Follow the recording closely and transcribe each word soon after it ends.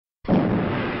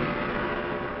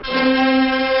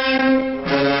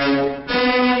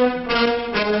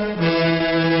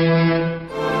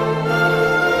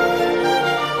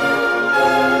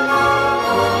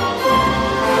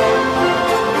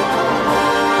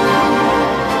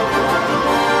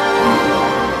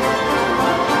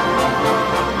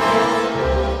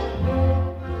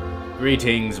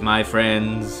Greetings, my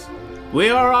friends. We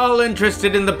are all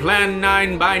interested in the Plan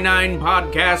 9x9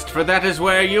 podcast, for that is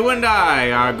where you and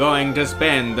I are going to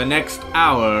spend the next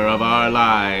hour of our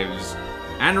lives.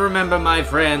 And remember, my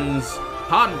friends,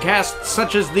 podcasts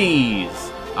such as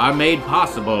these are made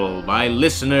possible by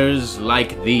listeners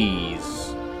like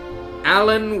these.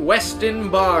 Alan Weston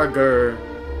Barger,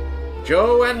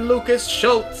 Joe and Lucas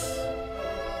Schultz,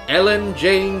 Ellen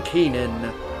Jane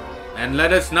Keenan, and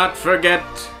let us not forget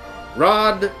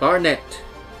Rod Barnett.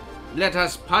 Let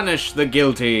us punish the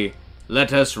guilty.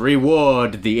 Let us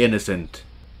reward the innocent.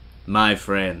 My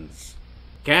friends,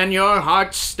 can your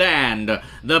hearts stand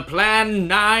the Plan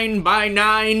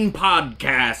 9x9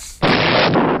 podcast?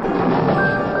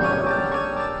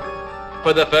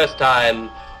 For the first time,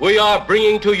 we are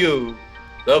bringing to you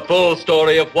the full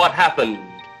story of what happened.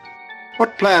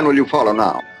 What plan will you follow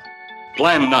now?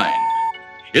 Plan 9.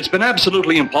 It's been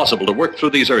absolutely impossible to work through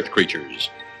these Earth creatures.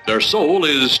 Their soul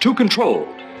is too controlled.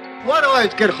 Why do I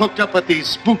always get hooked up with these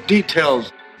spook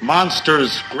details?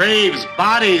 Monsters, graves,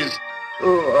 bodies.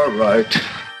 Oh, all right.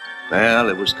 Well,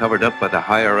 it was covered up by the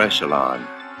higher echelon.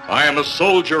 I am a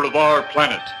soldier of our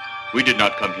planet. We did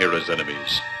not come here as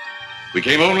enemies. We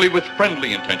came only with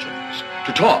friendly intentions,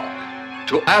 to talk,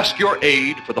 to ask your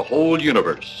aid for the whole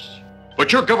universe.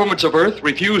 But your governments of Earth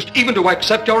refused even to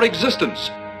accept our existence.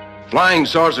 Flying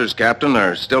saucers, Captain,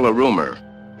 are still a rumor.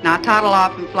 Now toddle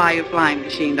off and fly your flying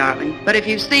machine, darling. But if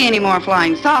you see any more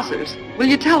flying saucers, will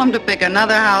you tell them to pick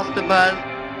another house to buzz?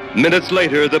 Minutes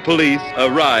later, the police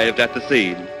arrived at the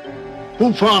scene.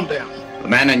 Who found them? The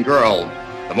man and girl.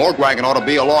 The morgue wagon ought to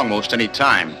be along most any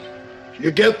time. You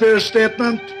get their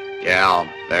statement?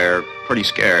 Yeah, they're pretty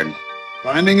scared.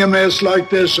 Finding a mess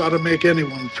like this ought to make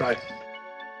anyone frightened.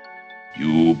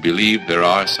 You believe there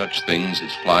are such things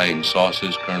as flying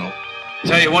saucers, Colonel?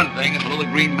 Tell you one thing, if a little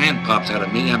green man pops out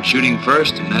of me, I'm shooting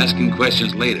first and asking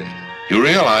questions later. You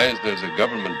realize there's a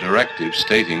government directive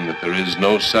stating that there is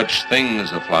no such thing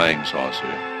as a flying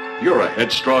saucer. You're a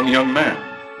headstrong young man.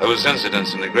 Those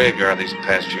incidents in the graveyard these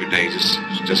past few days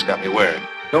just got me worried.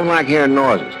 Don't like hearing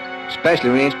noises, especially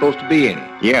when there ain't supposed to be any.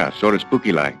 Yeah, sort of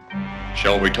spooky-like.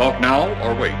 Shall we talk now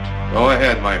or wait? Go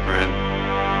ahead, my friend.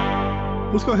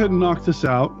 Let's go ahead and knock this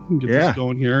out and get this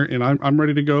going here. And I'm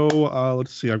ready to go.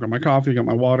 Let's see. I've got my coffee. I got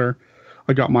my water.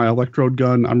 I got my electrode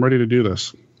gun. I'm ready to do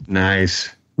this.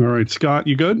 Nice. All right, Scott,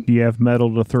 you good? Do you have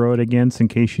metal to throw it against in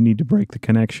case you need to break the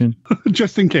connection?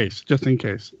 Just in case. Just in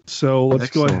case. So let's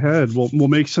go ahead. We'll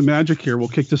make some magic here. We'll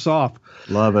kick this off.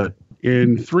 Love it.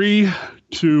 In 3,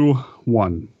 2,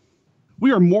 1.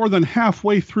 We are more than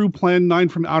halfway through Plan 9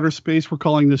 from Outer Space. We're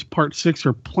calling this Part 6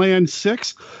 or Plan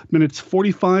 6, minutes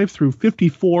 45 through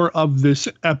 54 of this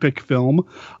epic film.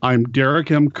 I'm Derek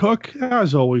M. Koch,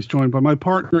 as always, joined by my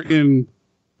partner in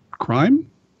crime,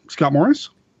 Scott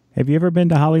Morris. Have you ever been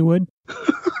to Hollywood?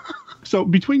 So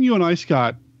between you and I,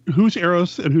 Scott, who's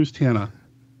Eros and who's Tana?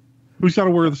 Who's got to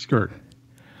wear the skirt?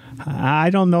 I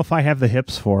don't know if I have the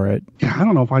hips for it. Yeah, I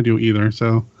don't know if I do either,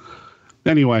 so...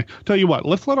 Anyway, tell you what,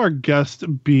 let's let our guest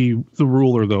be the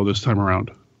ruler, though, this time around.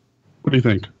 What do you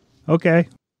think? Okay.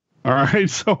 All right,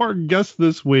 so our guest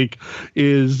this week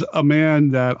is a man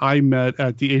that I met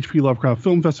at the H.P. Lovecraft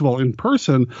Film Festival in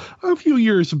person a few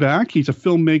years back. He's a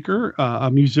filmmaker, a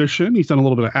musician. He's done a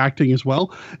little bit of acting as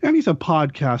well, and he's a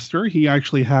podcaster. He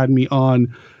actually had me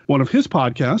on one of his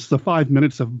podcasts, the 5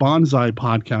 Minutes of Bonsai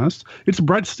podcast. It's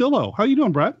Brett Stillo. How you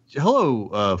doing, Brett?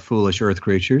 Hello, foolish Earth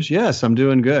creatures. Yes, I'm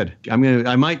doing good. I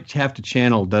might have to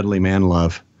channel Dudley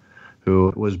Manlove,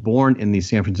 who was born in the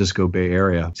San Francisco Bay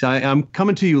Area. So I'm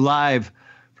coming to you live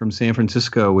from San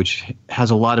Francisco, which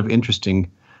has a lot of interesting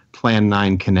Plan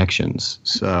 9 connections.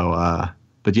 So,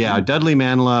 but yeah, Dudley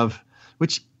Manlove,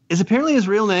 which is apparently his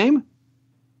real name.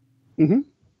 Mm-hmm.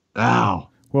 Wow.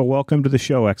 Well, welcome to the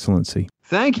show, Excellency.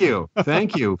 Thank you.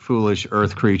 Thank you, foolish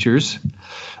Earth creatures.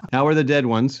 How are the dead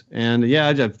ones? And yeah,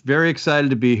 I'm very excited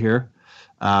to be here.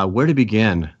 Where to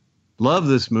begin? Love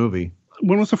this movie.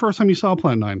 When was the first time you saw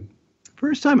Plan 9?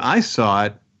 First time I saw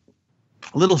it,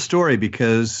 a little story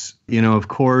because, of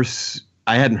course,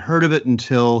 I hadn't heard of it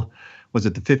until, was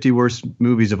it the 50 Worst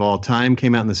Movies of All Time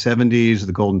came out in the 70s,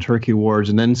 the Golden Turkey Awards,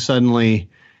 and then suddenly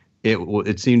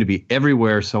it seemed to be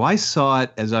everywhere. So I saw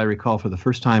it, as I recall, for the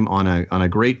first time on a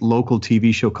great local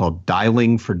TV show called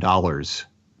Dialing for Dollars.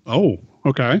 Oh,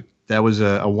 okay. That was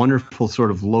a wonderful sort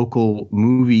of local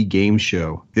movie game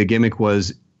show. The gimmick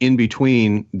was, in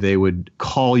between, they would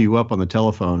call you up on the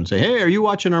telephone and say, hey, are you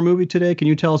watching our movie today? Can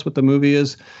you tell us what the movie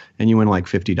is? And you win like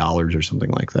 $50 or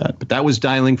something like that. But that was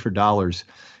Dialing for Dollars.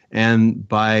 And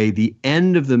by the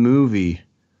end of the movie,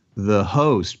 the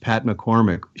host, Pat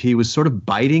McCormick, he was sort of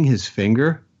biting his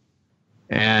finger.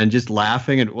 and just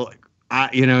laughing. And well,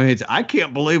 I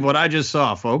can't believe what I just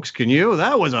saw, folks. Can you?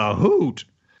 That was a hoot.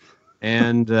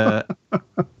 And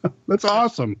that's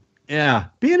awesome. Yeah.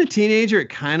 Being a teenager, it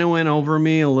kind of went over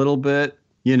me a little bit.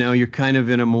 You're kind of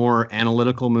in a more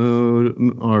analytical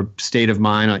mood or state of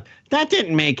mind. Like, that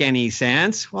didn't make any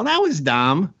sense. Well, that was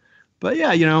dumb. But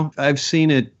yeah, I've seen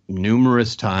it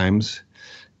numerous times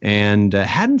and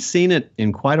hadn't seen it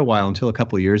in quite a while until a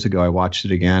couple of years ago. I watched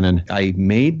it again and I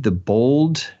made the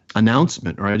bold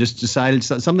announcement, or I just decided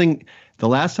something. The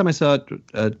last time I saw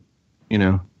it,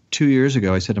 2 years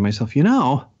ago, I said to myself,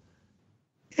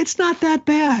 it's not that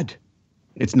bad.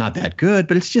 It's not that good,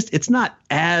 but it's not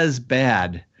as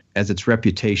bad as its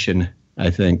reputation, I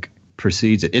think,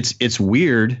 precedes it. It's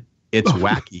weird. It's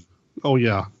wacky. Oh,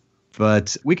 yeah.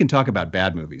 But we can talk about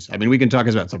bad movies. I mean, we can talk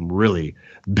about some really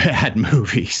bad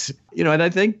movies. And I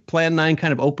think Plan 9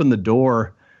 kind of opened the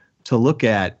door to look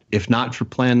at, if not for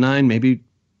Plan 9, maybe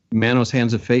Manos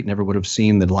Hands of Fate never would have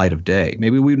seen the light of day.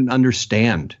 Maybe we wouldn't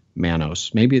understand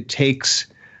Manos. Maybe it takes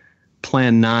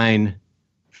Plan 9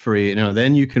 for,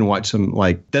 then you can watch some,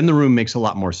 then The Room makes a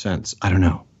lot more sense. I don't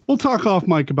know. We'll talk off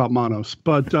mic about Manos,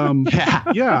 but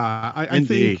I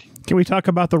think. Can we talk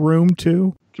about The Room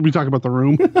too? Can we talk about The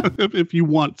Room if you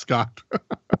want, Scott?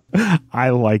 I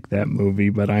like that movie,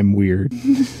 but I'm weird.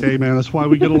 Hey, man, that's why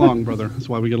we get along, brother. That's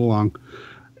why we get along.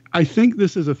 I think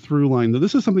this is a through line.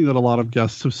 This is something that a lot of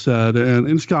guests have said,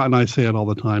 and Scott and I say it all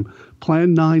the time.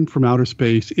 Plan 9 from Outer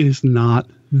Space is not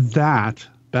that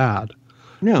bad.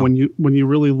 No. When you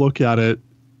really look at it,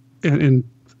 and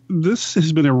this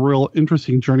has been a real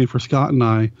interesting journey for Scott and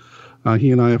I.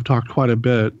 He and I have talked quite a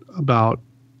bit about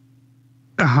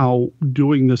how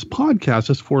doing this podcast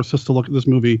has forced us to look at this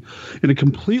movie in a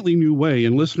completely new way.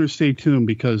 And listeners, stay tuned,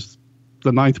 because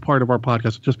the ninth part of our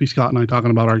podcast will just be Scott and I talking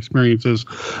about our experiences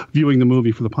viewing the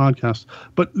movie for the podcast.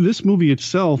 But this movie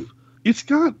itself, it's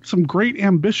got some great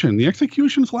ambition. The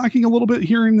execution's lacking a little bit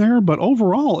here and there, but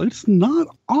overall, it's not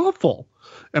awful.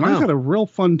 And I've had a real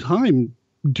fun time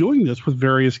doing this with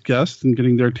various guests and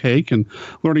getting their take and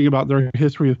learning about their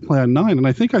history of Plan 9. And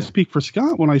I think I speak for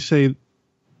Scott when I say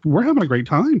we're having a great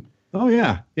time. Oh,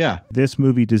 yeah. Yeah. This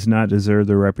movie does not deserve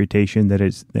the reputation that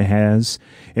it has.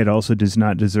 It also does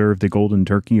not deserve the Golden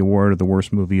Turkey Award of the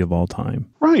worst movie of all time.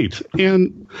 Right.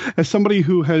 And as somebody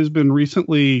who has been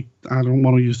recently, I don't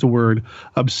want to use the word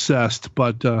obsessed,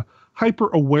 but hyper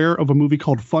aware of a movie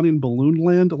called Fun in Balloon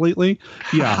Land lately.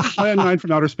 Yeah. Plan 9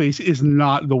 from Outer Space is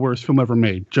not the worst film ever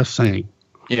made. Just saying.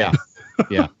 Yeah.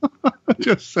 Yeah.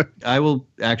 Just saying. I will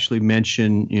actually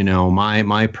mention,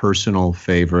 my personal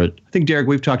favorite. I think, Derek,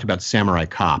 we've talked about Samurai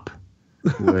Cop,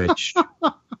 which,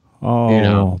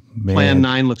 man. Plan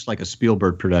 9 looks like a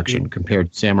Spielberg production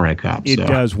compared to Samurai Cop. It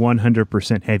does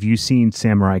 100%. Have you seen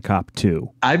Samurai Cop 2?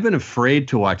 I've been afraid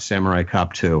to watch Samurai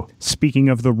Cop 2. Speaking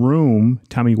of The Room,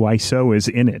 Tommy Wiseau is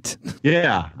in it.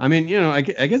 Yeah. I mean, I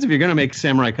guess if you're going to make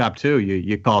Samurai Cop 2,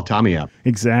 you call Tommy up.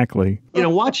 Exactly.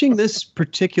 Watching this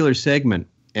particular segment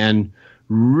and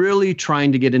really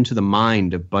trying to get into the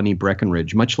mind of Bunny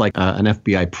Breckinridge, much like an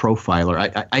FBI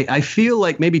profiler. I feel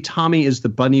like maybe Tommy is the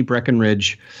Bunny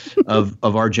Breckinridge of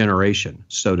our generation,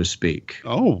 so to speak.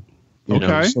 Oh,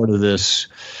 okay. Sort of this,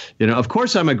 of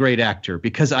course I'm a great actor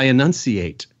because I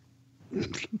enunciate.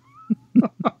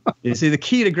 You see, the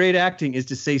key to great acting is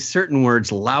to say certain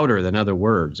words louder than other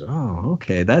words. Oh,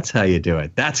 okay. That's how you do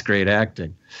it. That's great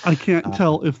acting. I can't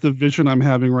tell if the vision I'm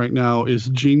having right now is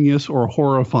genius or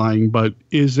horrifying, but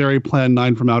is there a Plan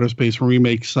 9 from Outer Space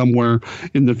remake somewhere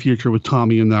in the future with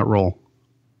Tommy in that role?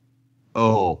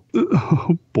 Oh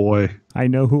boy. I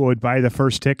know who would buy the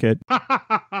first ticket.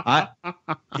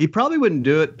 He probably wouldn't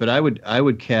do it, but I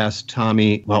would cast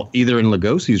Tommy, well, either in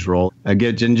Lugosi's role, and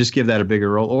just give that a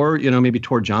bigger role, or, maybe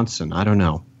Tor Johnson. I don't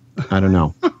know.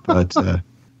 But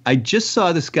I just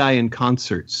saw this guy in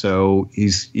concert, so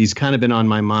he's kind of been on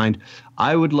my mind.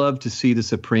 I would love to see the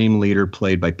Supreme Leader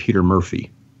played by Peter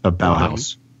Murphy of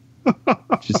Bauhaus.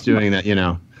 Just doing that,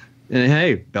 And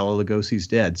hey, Bela Lugosi's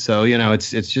dead. So,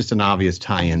 it's just an obvious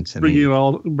tie-in to me. Bringing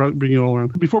it all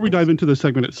around. Before we dive into the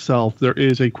segment itself, there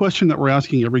is a question that we're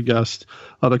asking every guest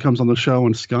that comes on the show.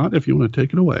 And Scott, if you want to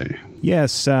take it away.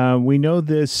 Yes, we know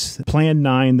this Plan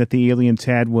 9 that the aliens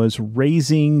had was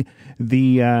raising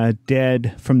the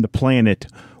dead from the planet.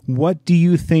 What do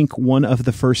you think one of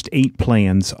the first 8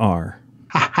 plans are?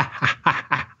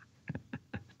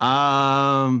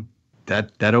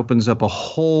 That opens up a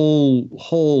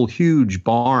whole huge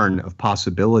barn of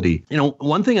possibility.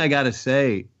 One thing I got to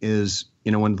say is,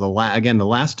 when the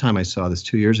last time I saw this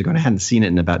 2 years ago, and I hadn't seen it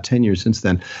in about 10 years since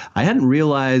then, I hadn't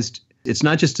realized it's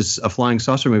not just a flying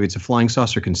saucer movie, it's a flying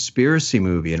saucer conspiracy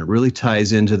movie. And it really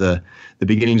ties into the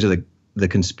beginnings of the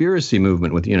conspiracy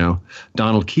movement with,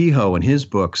 Donald Kehoe and his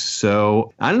books.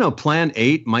 So I don't know, Plan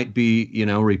 8 might be,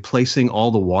 replacing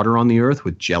all the water on the earth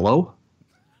with Jell-O.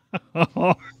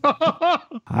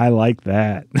 I like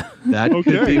that. That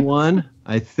could be one.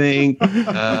 I think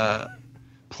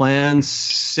Plan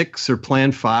 6 or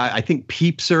Plan 5, I think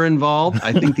Peeps are involved.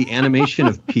 I think the animation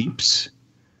of Peeps.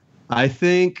 I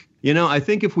think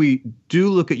if we do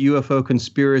look at UFO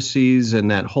conspiracies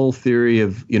and that whole theory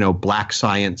of, black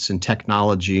science and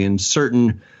technology and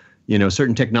certain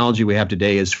technology we have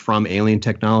today is from alien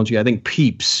technology, I think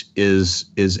Peeps is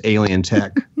alien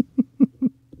tech.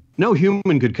 No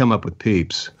human could come up with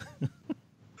Peeps.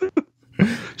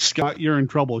 Scott, you're in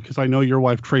trouble because I know your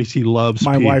wife Tracy loves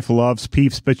My Peeps. wife loves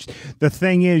Peeps, but the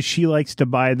thing is she likes to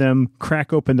buy them,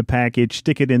 crack open the package,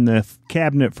 stick it in the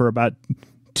cabinet for about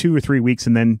 2 or 3 weeks,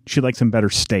 and then she likes them better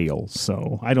stale.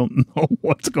 So I don't know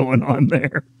what's going on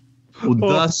there. Well,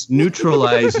 thus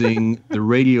neutralizing the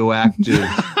radioactive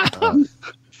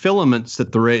filaments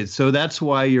that so that's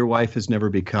why your wife has never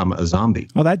become a zombie.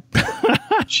 Oh, that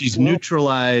she's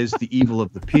neutralized the evil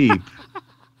of the Peep,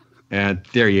 and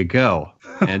there you go.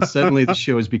 And suddenly the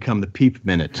show has become the Peep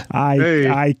Minute.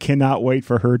 I cannot wait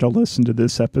for her to listen to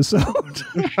this episode.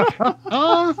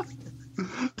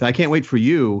 I can't wait for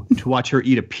you to watch her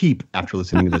eat a peep after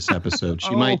listening to this episode.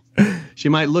 She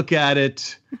might look at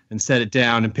it and set it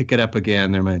down and pick it up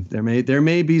again. There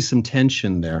may be some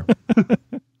tension there.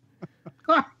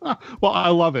 Well, I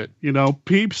love it.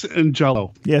 Peeps and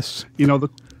Jell-O. Yes.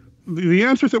 The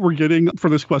answers that we're getting for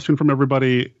this question from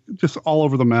everybody just all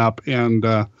over the map, and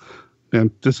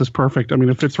this is perfect. I mean,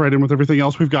 it fits right in with everything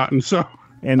else we've gotten. So.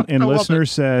 And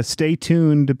listeners, stay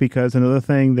tuned, because another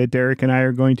thing that Derek and I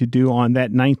are going to do on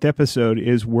that 9th episode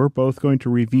is we're both going to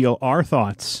reveal our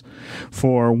thoughts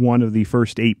for one of the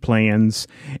first 8 plans.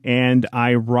 And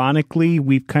ironically,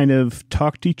 we've kind of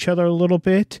talked to each other a little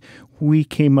bit. We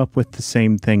came up with the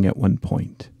same thing at one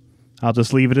point. I'll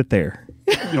just leave it at there.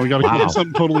 We got to come up with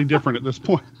something totally different at this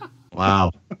point.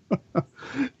 Wow.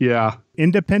 Yeah.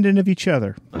 Independent of each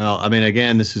other. Well, I mean,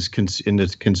 again, this is in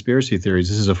the conspiracy theories.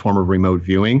 This is a form of remote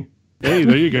viewing. Hey,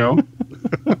 there you go.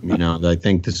 I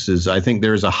think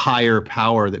there's a higher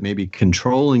power that may be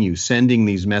controlling you, sending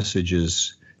these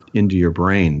messages into your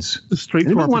brains. Straight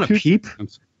Anyone want a peep?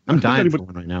 I'm dying for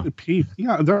one right now. A peep.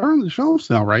 Yeah, they're on the shelves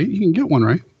now, right? You can get one,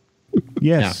 right?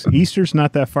 Yes. Yeah. Easter's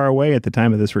not that far away at the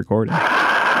time of this recording.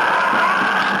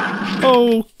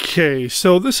 Okay,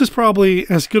 so this is probably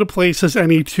as good a place as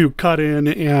any to cut in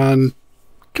and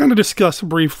kind of discuss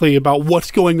briefly about what's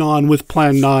going on with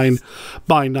Plan 9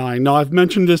 by 9. Now, I've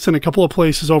mentioned this in a couple of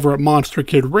places over at Monster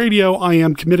Kid Radio. I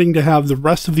am committing to have the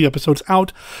rest of the episodes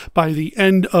out by the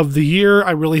end of the year.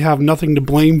 I really have nothing to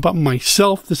blame but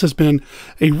myself. This has been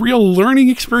a real learning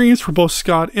experience for both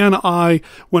Scott and I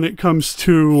when it comes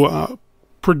to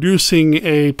producing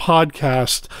a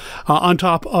podcast on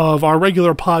top of our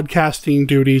regular podcasting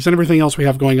duties and everything else we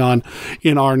have going on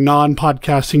in our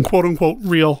non-podcasting, quote-unquote,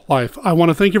 real life. I want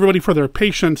to thank everybody for their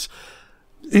patience,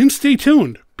 and stay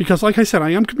tuned, because like I said,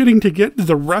 I am committing to get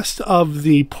the rest of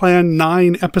the Plan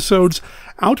 9 episodes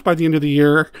out by the end of the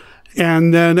year,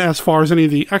 and then as far as any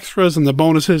of the extras and the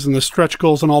bonuses and the stretch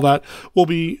goals and all that, we'll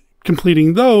be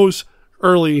completing those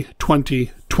early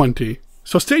 2020.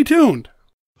 So stay tuned.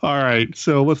 All right,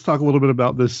 so let's talk a little bit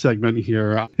about this segment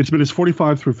here. It's minutes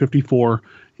 45 through 54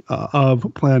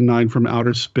 of Plan 9 from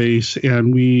Outer Space,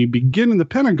 and we begin in the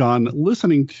Pentagon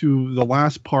listening to the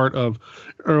last part of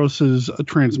Eros's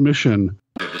transmission.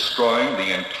 They're destroying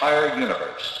the entire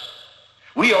universe.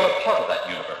 We are a part of that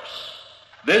universe.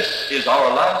 This is our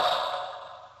last...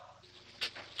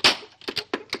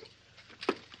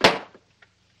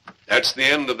 That's the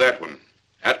end of that one.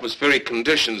 Atmospheric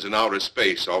conditions in outer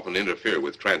space often interfere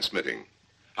with transmitting.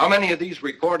 How many of these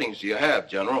recordings do you have,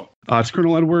 General? It's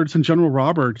Colonel Edwards and General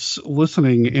Roberts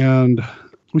listening, and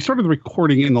we started the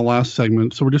recording in the last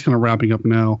segment, so we're just kind of wrapping up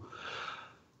now.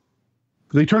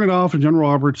 They turn it off, and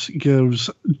General Roberts gives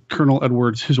Colonel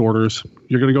Edwards his orders.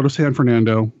 You're going to go to San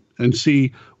Fernando and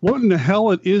see what in the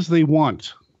hell it is they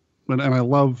want. And I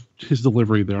love his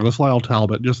delivery there. That's Lyle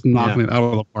Talbot just knocking it out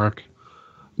of the park.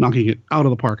 Knocking it out of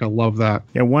the park. I love that.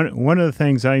 Yeah, one of the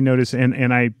things I noticed,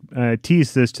 and I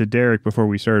teased this to Derek before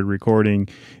we started recording,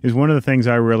 is one of the things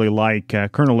I really like.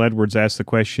 Colonel Edwards asked the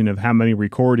question of how many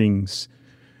recordings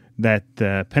that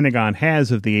the Pentagon has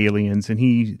of the aliens, and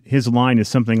his line is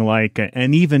something like,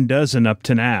 an even dozen up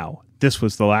to now. This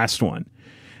was the last one.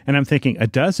 And I'm thinking, a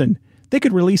dozen? They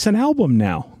could release an album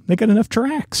now. They got enough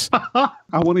tracks. I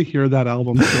want to hear that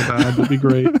album so bad. That'd be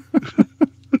great.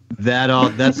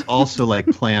 That's also like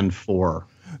Plan 4.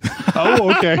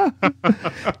 Oh, okay.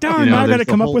 Darn, now I got to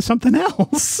come up with something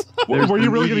else. Were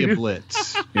you really going to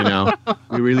blitz?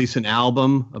 We release an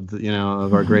album of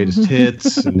of our greatest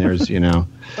hits, and there's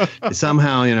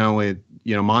somehow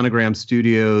Monogram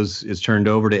Studios is turned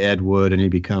over to Ed Wood, and he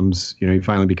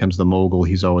finally becomes the mogul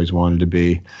he's always wanted to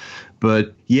be.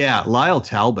 But yeah, Lyle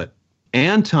Talbot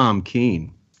and Tom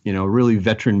Keene, a really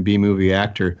veteran B-movie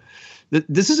actor.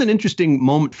 This is an interesting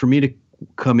moment for me to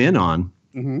come in on.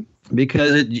 Mm-hmm.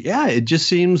 Because it just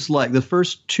seems like the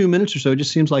first 2 minutes or so, it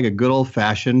just seems like a good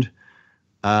old-fashioned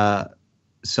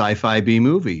sci-fi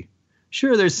B-movie.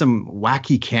 Sure, there's some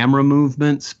wacky camera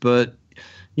movements, but,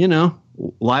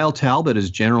 Lyle Talbot as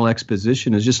general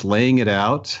exposition is just laying it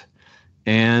out.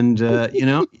 And,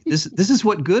 this is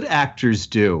what good actors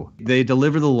do. They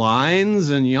deliver the lines,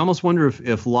 and you almost wonder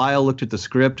if Lyle looked at the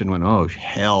script and went, oh,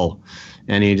 hell.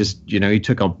 And he just, he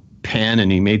took a pen and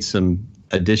he made some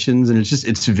additions, and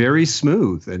it's very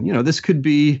smooth. And this could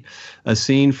be a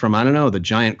scene from, I don't know, The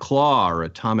Giant Claw or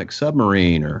Atomic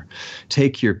Submarine, or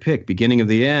take your pick, beginning of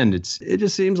the end. It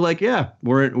just seems like, yeah,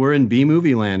 we're in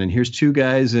B-movie land, and here's two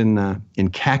guys in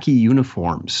khaki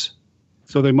uniforms.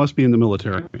 So they must be in the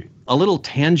military. A little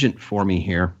tangent for me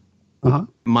here. Uh-huh.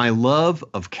 My love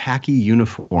of khaki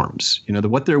uniforms.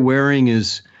 What they're wearing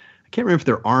is, I can't remember if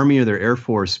they're Army or they're Air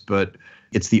Force, but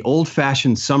it's the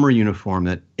old-fashioned summer uniform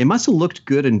that it must have looked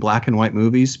good in black and white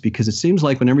movies, because it seems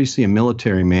like whenever you see a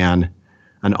military man,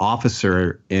 an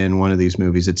officer in one of these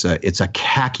movies, it's a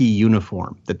khaki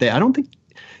uniform that I don't think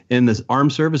in the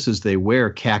armed services they wear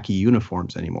khaki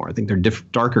uniforms anymore. I think they're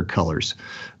darker colors,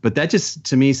 but that just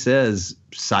to me says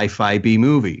sci-fi B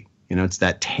movie. It's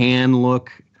that tan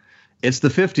look. It's the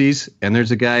 50s, and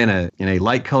there's a guy in a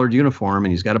light-colored uniform,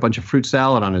 and he's got a bunch of fruit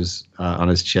salad on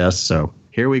his chest. So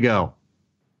here we go.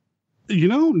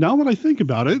 Now that I think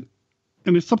about it,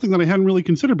 and it's something that I hadn't really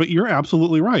considered, but you're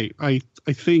absolutely right. I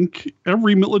think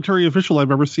every military official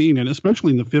I've ever seen, and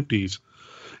especially in the 50s,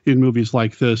 in movies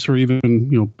like this, or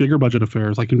even, bigger budget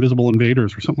affairs like Invisible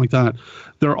Invaders or something like that,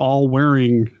 they're all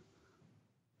wearing,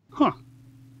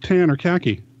 tan or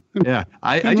khaki. Yeah.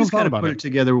 I just kind of put it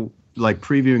together, like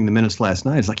previewing the minutes last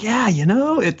night. It's like, I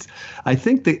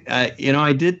think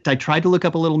that, I tried to look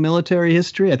up a little military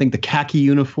history. I think the khaki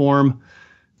uniform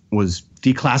was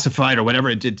declassified or whatever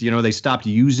it did. They stopped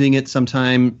using it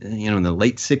sometime, in the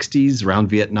late 60s around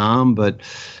Vietnam. But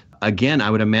again, I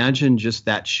would imagine just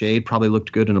that shade probably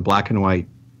looked good in a black and white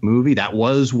movie. That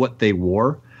was what they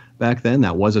wore back then.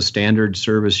 That was a standard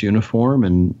service uniform.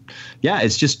 And yeah,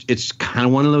 it's kind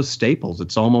of one of those staples.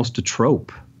 It's almost a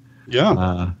trope.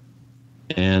 Yeah.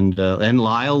 And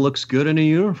Lyle looks good in a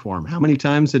uniform. How many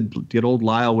times did old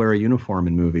Lyle wear a uniform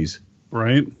in movies?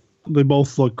 Right. They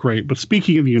both look great. But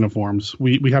speaking of uniforms,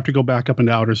 we have to go back up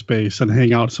into outer space and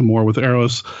hang out some more with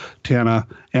Eros, Tana,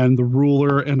 and the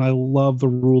Ruler. And I love the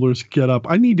Ruler's getup.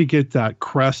 I need to get that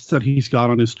crest that he's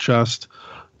got on his chest.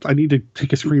 I need to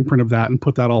take a screen print of that and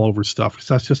put that all over stuff. Because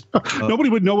that's just nobody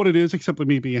would know what it is except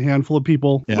maybe a handful of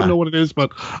people would know what it is.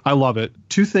 But I love it.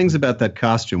 Two things about that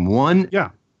costume. One,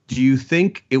 do you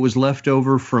think it was left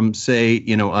over from, say,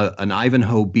 an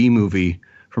Ivanhoe B movie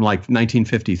from like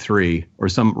 1953 or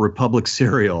some Republic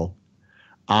serial?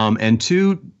 And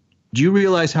two, do you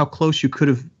realize how close you could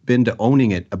have been to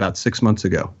owning it about 6 months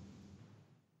ago?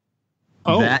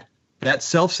 Oh. That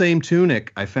self-same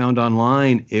tunic I found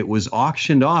online, it was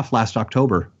auctioned off last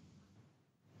October.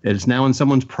 It is now in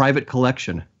someone's private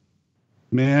collection.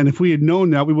 Man, if we had known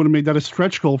that, we would have made that a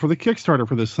stretch goal for the Kickstarter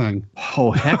for this thing.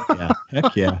 Oh, heck yeah.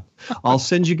 Heck yeah. I'll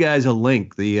send you guys a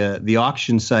link. The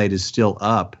auction site is still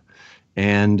up.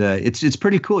 And it's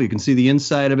pretty cool. You can see the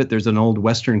inside of it. There's an old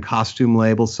Western costume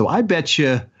label. So I bet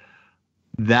you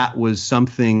that was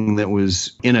something that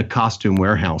was in a costume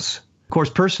warehouse. Of course,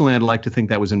 personally, I'd like to think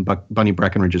that was in Bunny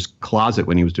Breckinridge's closet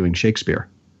when he was doing Shakespeare.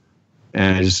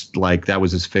 And I just like that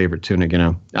was his favorite tunic.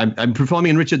 I'm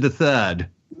performing in Richard III.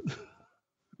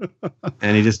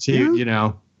 And he just,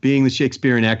 being the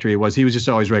Shakespearean actor he was just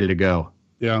always ready to go.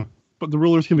 Yeah. But the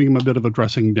Ruler's giving him a bit of a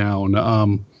dressing down.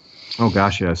 Oh,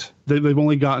 gosh, yes. They've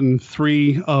only gotten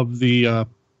 3 of the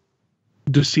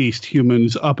deceased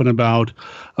humans up and about.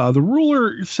 The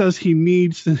Ruler says he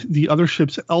needs the other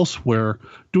ships elsewhere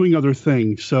doing other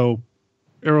things. So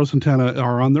Eros and Tana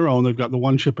are on their own. They've got the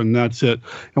one ship and that's it.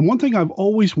 And one thing I've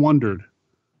always wondered,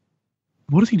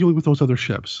 what is he doing with those other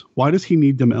ships? Why does he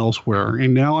need them elsewhere?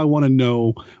 And now I want to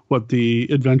know what the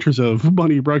adventures of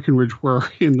Bunny Breckinridge were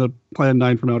in the Plan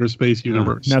 9 from Outer Space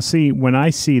universe. Now, see, when I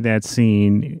see that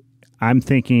scene, I'm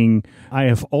thinking, I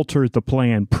have altered the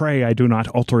plan. Pray I do not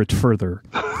alter it further.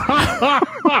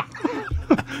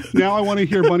 Now I want to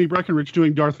hear Bunny Breckenridge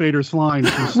doing Darth Vader's lines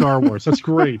from Star Wars. That's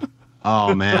great.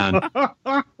 Oh, man.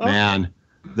 Man.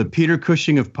 The Peter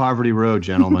Cushing of Poverty Road,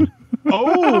 gentlemen.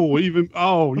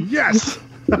 Oh, yes.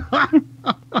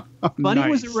 Bunny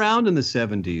was around in the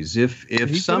 70s.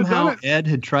 If somehow Ed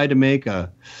had tried to make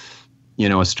a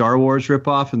Star Wars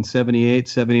ripoff in 78,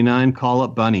 79, call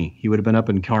up Bunny. He would have been up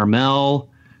in Carmel.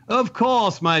 Of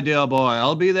course, my dear boy.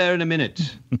 I'll be there in a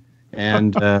minute.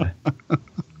 And,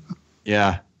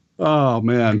 yeah. Oh,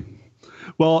 man.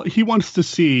 Well, he wants to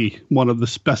see one of the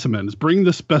specimens. Bring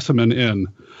the specimen in.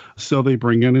 So they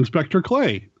bring in Inspector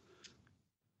Clay.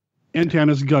 And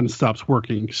Tana's gun stops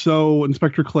working. So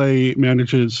Inspector Clay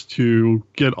manages to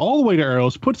get all the way to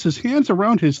Arrows, puts his hands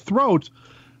around his throat.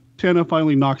 Tana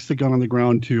finally knocks the gun on the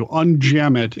ground to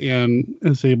unjam it and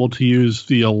is able to use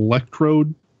the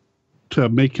electrode to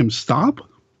make him stop.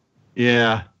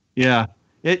 Yeah. That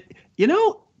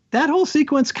whole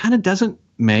sequence kind of doesn't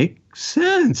make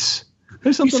sense.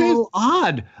 There's something a little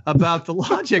odd about the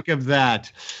logic of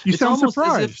that. You sound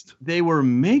surprised. As if they were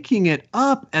making it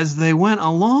up as they went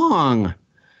along.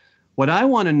 What I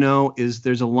want to know is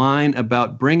there's a line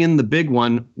about bring in the big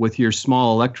one with your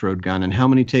small electrode gun. And how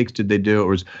many takes did they do? It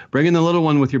was bring in the little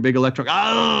one with your big electrode.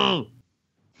 Oh!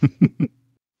 And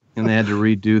they had to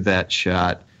redo that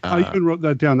shot. I even wrote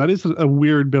that down. That is a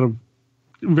weird bit of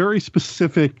very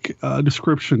specific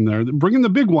description there. Bring in the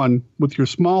big one with your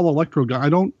small electrode gun. I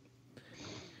don't.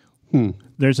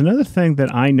 There's another thing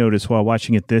that I noticed while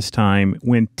watching it this time.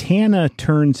 When Tana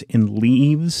turns and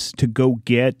leaves to go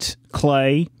get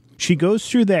Clay, she goes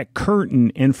through that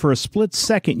curtain, and for a split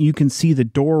second, you can see the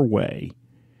doorway.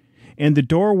 And the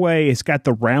doorway has got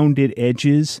the rounded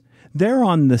edges. They're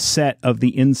on the set of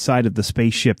the inside of the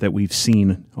spaceship that we've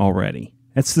seen already.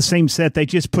 That's the same set. They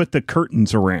just put the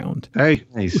curtains around. Hey.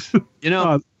 Nice.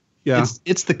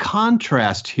 It's the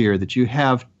contrast here that you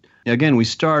have. Again, we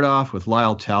start off with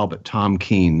Lyle Talbot, Tom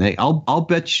Keane. I'll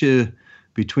bet you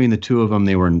between the two of them,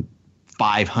 they were in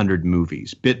 500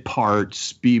 movies, bit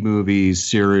parts, B movies,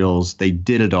 serials. They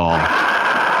did it all.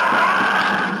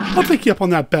 I'll take you up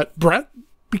on that bet, Brett,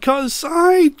 because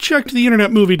I checked the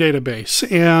Internet Movie Database,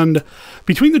 and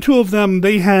between the two of them,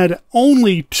 they had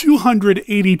only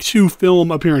 282 film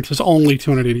appearances, only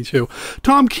 282.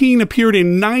 Tom Keane appeared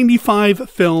in 95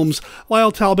 films.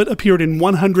 Lyle Talbot appeared in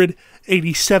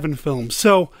 187 films.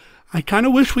 So I kind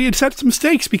of wish we had set some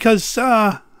stakes because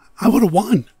I would have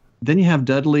won. Then you have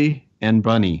Dudley and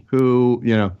Bunny, who,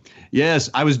 yes,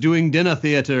 I was doing dinner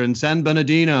theater in San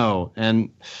Bernardino, and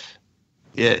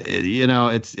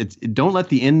it's don't let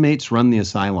the inmates run the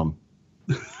asylum.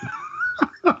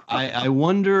 I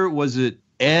wonder, was it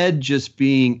Ed just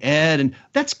being Ed, and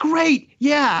that's great,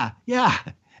 yeah,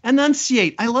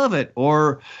 enunciate, I love it,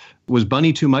 or was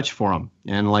Bunny too much for him,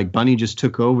 and like Bunny just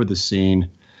took over the scene,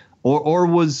 or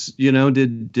was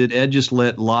did Ed just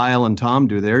let Lyle and Tom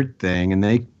do their thing, and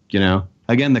they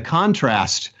again the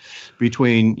contrast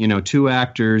between two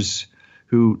actors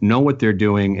who know what they're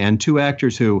doing and two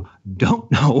actors who don't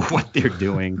know what they're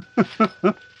doing.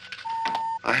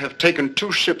 I have taken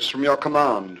 2 ships from your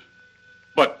command.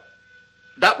 But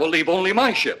that will leave only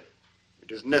my ship.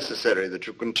 It is necessary that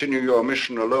you continue your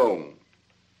mission alone.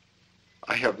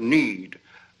 I have need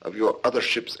of your other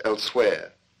ships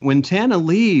elsewhere. When Tana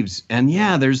leaves, and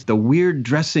there's the weird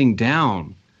dressing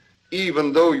down.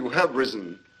 Even though you have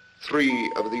risen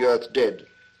 3 of the Earth's dead,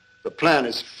 the plan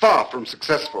is far from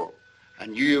successful.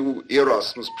 And you,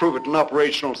 Eros, must prove it an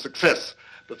operational success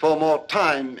before more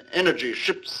time, energy,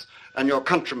 ships, and your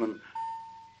countrymen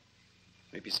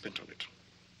may be spent on it.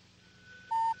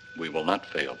 We will not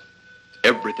fail.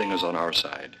 Everything is on our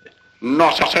side.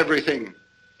 Not everything.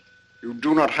 You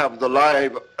do not have the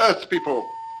live Earth people.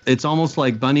 It's almost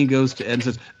like Bunny goes to Ed and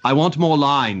says, I want more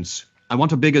lines. I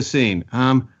want a bigger scene.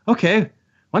 Okay.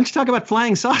 Why don't you talk about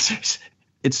flying saucers?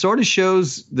 It sort of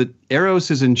shows that Eros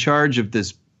is in charge of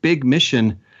this big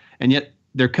mission, and yet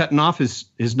they're cutting off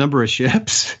his number of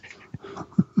ships.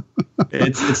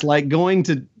 It's like going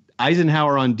to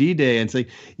Eisenhower on D-Day and say,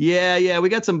 yeah, we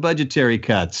got some budgetary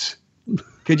cuts.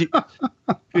 Could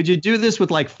you do this with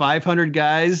like 500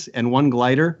 guys and 1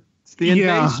 glider? It's the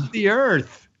invasion of the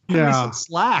Earth. Some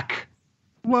slack.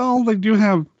 Well, they do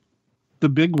have the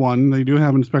big one. They do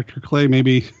have Inspector Clay.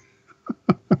 Maybe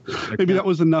that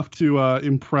was enough to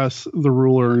impress the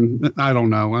ruler. And I don't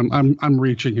know. I'm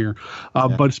reaching here.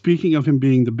 But speaking of him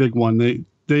being the big one,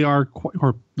 they are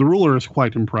or the ruler is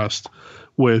quite impressed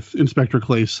with Inspector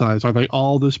Clay's size. Are they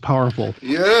all this powerful?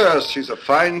 Yes, he's a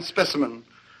fine specimen.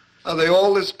 Are they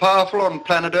all this powerful on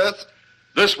planet Earth?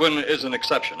 This one is an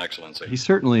exception, Excellency. He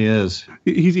certainly is.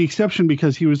 He's the exception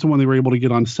because he was the one they were able to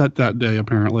get on set that day,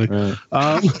 apparently. Right.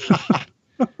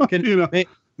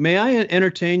 May I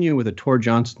entertain you with a Tor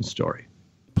Johnson story?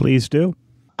 Please do.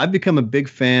 I've become a big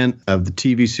fan of the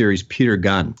TV series Peter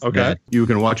Gunn. Okay. That you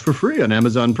can watch for free on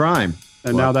Amazon Prime.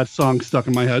 And now that song's stuck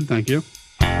in my head. Thank you.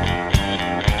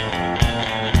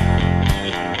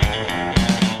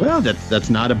 Well, that's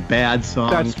not a bad song.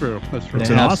 That's true. That's true.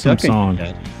 It's an awesome song.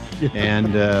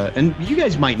 And you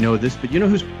guys might know this, but you know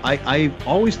who's I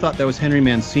always thought that was Henry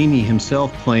Mancini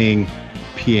himself playing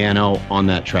piano on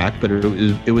that track, but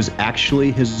it was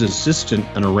actually his assistant,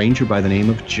 an arranger by the name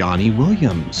of Johnny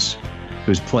Williams,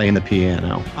 who's playing the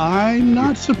piano. I'm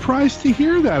not surprised to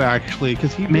hear that, actually,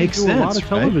 because he makes do sense, a lot of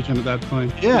television at that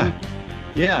point.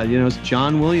 Yeah, you know, it's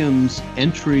John Williams'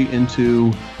 entry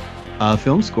into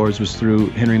film scores was through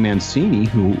Henry Mancini,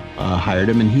 who hired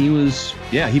him, and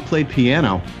he played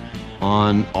piano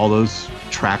on all those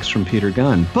tracks from Peter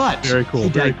Gunn. But very cool.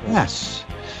 Yes,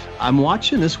 I'm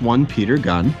watching this one Peter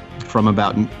Gunn from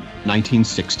about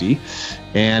 1960,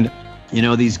 and you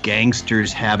know, these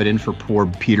gangsters have it in for poor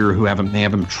Peter, they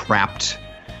have him trapped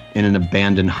in an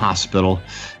abandoned hospital,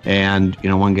 and you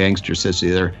know, one gangster says to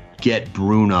the other, "Get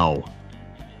Bruno."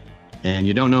 And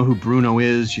you don't know who Bruno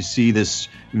is. You see this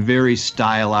very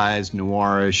stylized,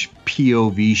 noirish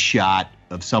POV shot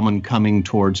of someone coming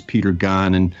towards Peter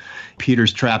Gunn, and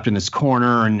Peter's trapped in this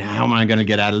corner, and how am I going to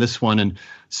get out of this one? And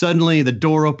suddenly the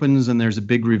door opens, and there's a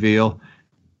big reveal,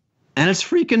 and it's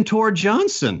freaking Tor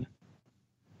Johnson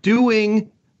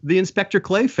doing the Inspector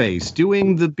Clay face,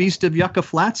 doing the Beast of Yucca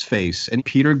Flats face. And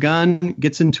Peter Gunn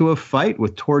gets into a fight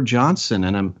with Tor Johnson,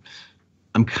 and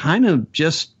I'm kind of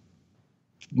just,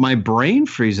 my brain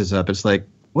freezes up. It's like,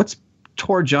 what's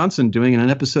Tor Johnson doing in an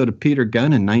episode of Peter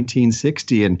Gunn in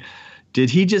 1960? And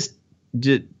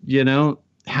you know,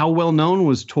 how well known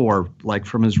was Tor, like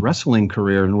from his wrestling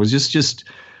career? And was just,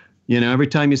 you know, every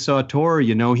time you saw Tor,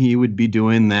 you know, he would be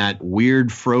doing that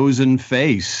weird frozen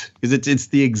face, because it's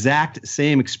the exact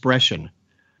same expression.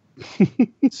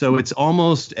 So it's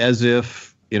almost as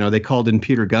if, you know, they called in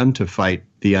Peter Gunn to fight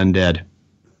the undead.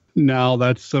 Now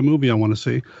that's a movie I want to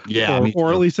see. Yeah,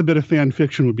 or at least a bit of fan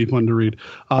fiction would be fun to read.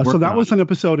 So that was an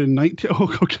episode in 19.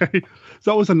 Oh, okay,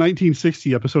 so that was a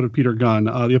 1960 episode of Peter Gunn.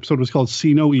 The episode was called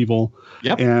 "See No Evil."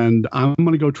 Yep. And I'm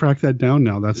gonna go track that down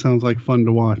now. That sounds like fun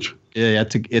to watch. Yeah,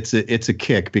 it's a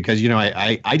kick, because you know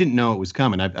I didn't know it was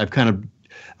coming.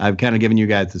 I've kind of given you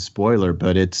guys the spoiler,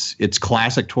 but it's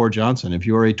classic Tor Johnson. If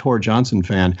you're a Tor Johnson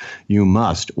fan, you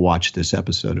must watch this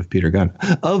episode of Peter Gunn,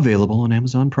 available on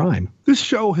Amazon Prime. This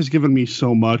show has given me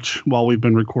so much while we've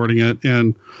been recording it,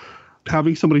 and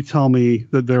having somebody tell me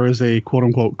that there is a quote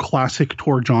unquote classic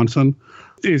Tor Johnson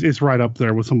is right up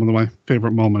there with some of my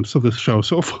favorite moments of this show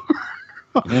so far.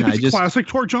 Yeah, it's classic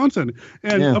Tor Johnson.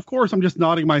 And of course, I'm just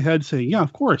nodding my head saying, yeah,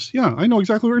 of course. Yeah, I know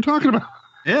exactly what you're talking about.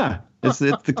 Yeah, it's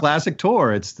the classic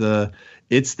Tor. It's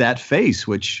that face,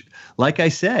 which, like I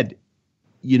said,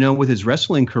 you know, with his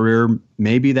wrestling career,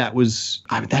 maybe that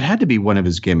had to be one of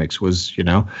his gimmicks was, you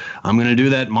know, I'm going to do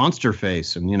that monster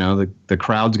face, and, you know, the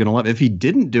crowd's going to love it. If he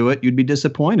didn't do it, you'd be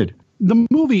disappointed. The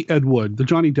movie Ed Wood, the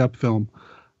Johnny Depp film,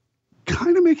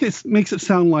 kind of makes it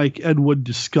sound like Ed Wood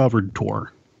discovered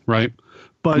Tor, right?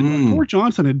 But Tor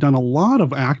Johnson had done a lot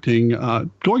of acting,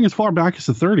 going as far back as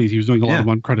the 30s. He was doing a lot of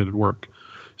uncredited work.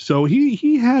 So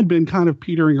he had been kind of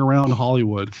petering around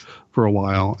Hollywood for a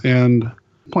while. And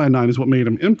Plan 9 is what made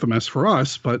him infamous for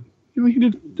us. But you know,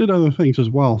 he did other things as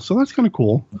well. So that's kind of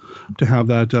cool to have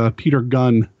that Peter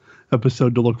Gunn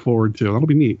episode to look forward to. That'll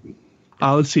be neat.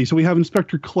 Let's see. So we have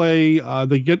Inspector Clay.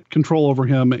 They get control over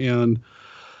him, and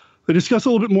they discuss a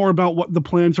little bit more about what the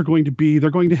plans are going to be. They're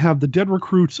going to have the dead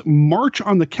recruits march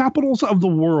on the capitals of the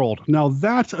world. Now,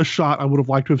 that's a shot I would have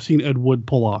liked to have seen Ed Wood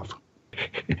pull off.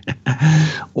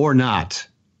 Or not.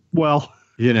 Well,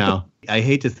 you know, I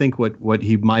hate to think what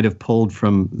he might have pulled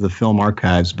from the film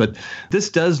archives, but this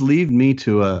does lead me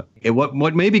to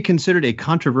what may be considered a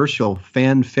controversial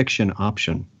fan fiction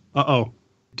option. Uh-oh.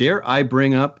 Dare I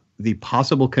bring up the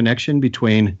possible connection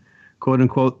between, quote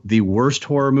unquote, the worst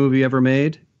horror movie ever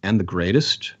made and the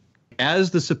greatest? As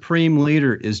the Supreme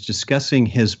Leader is discussing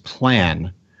his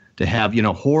plan to have, you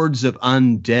know, hordes of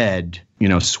undead, you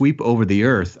know, sweep over the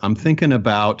earth, I'm thinking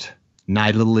about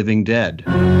Night of the Living Dead.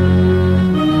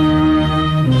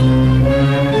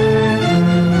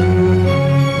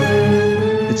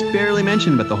 It's barely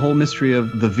mentioned, but the whole mystery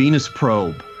of the Venus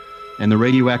probe and the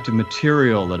radioactive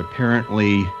material that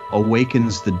apparently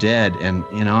awakens the dead. And,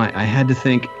 you know, I had to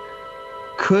think,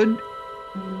 could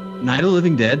Night of the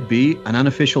Living Dead be an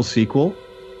unofficial sequel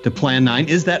to Plan 9?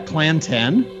 Is that Plan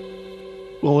 10?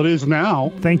 Well, it is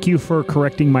now. Thank you for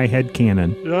correcting my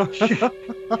headcanon.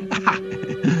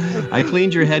 I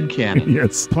cleaned your headcanon.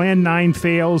 Yes. Plan 9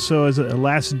 fails, so as a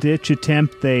last-ditch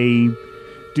attempt, they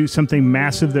do something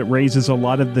massive that raises a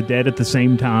lot of the dead at the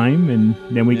same time, and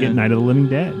then we get Night of the Living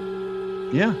Dead.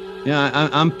 Yeah. Yeah,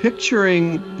 I'm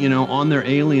picturing, on their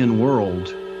alien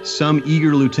world, some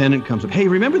eager lieutenant comes up. Hey,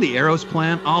 remember the Arrows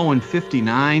plan? Oh, in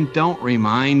 59? Don't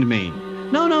remind me.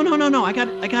 No. I got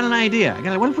an idea.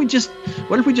 What if we just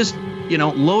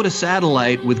load a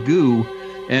satellite with goo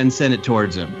and send it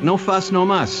towards him? No fuss, no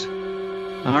muss.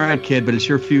 All right, kid, but it's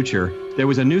your future. There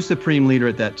was a new Supreme Leader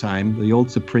at that time. The old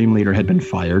Supreme Leader had been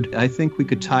fired. I think we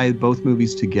could tie both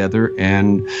movies together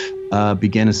and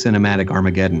begin a cinematic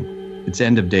Armageddon. It's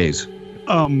end of days.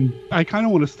 I kind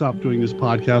of want to stop doing this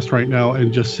podcast right now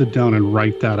and just sit down and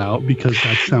write that out, because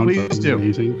that sounds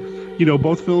amazing.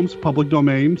 Both films, public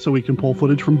domain, so we can pull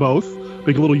footage from both,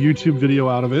 make a little YouTube video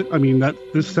out of it. I mean,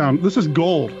 this is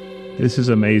gold. This is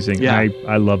amazing. Yeah.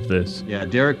 I love this. Yeah,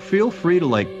 Derek, feel free to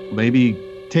maybe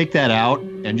take that out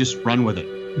and just run with it.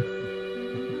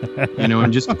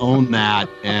 And just own that,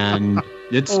 and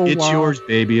it's yours,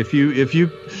 baby. If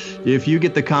you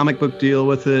get the comic book deal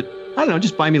with it, I don't know,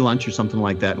 just buy me lunch or something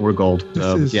like that, and we're gold.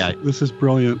 This is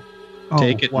brilliant.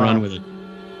 Take it and run with it.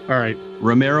 All right.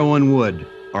 Romero and Wood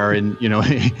are in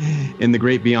the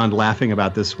great beyond laughing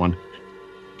about this one.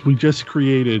 We just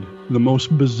created the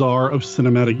most bizarre of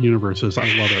cinematic universes. I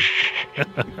love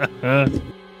it.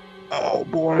 Oh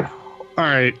boy. All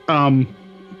right.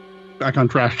 Back on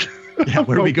track. Yeah,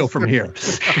 where do we go from here?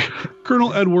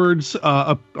 Colonel Edwards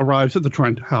arrives at the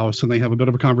Trent house, and they have a bit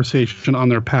of a conversation on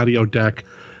their patio deck.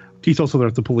 He's also there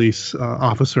as the police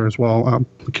officer as well.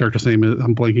 The character's name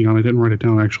I'm blanking on. I didn't write it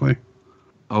down, actually.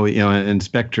 Oh,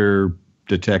 Inspector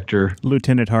Detector.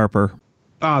 Lieutenant Harper.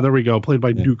 There we go. Played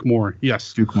by Duke Moore.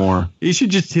 Yes. Duke Moore.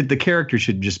 The character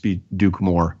should just be Duke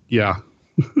Moore. Yeah.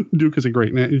 Duke is a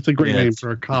great name. It's a great name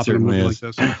for a cop in a movie like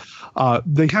this.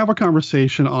 They have a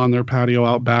conversation on their patio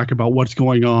out back about what's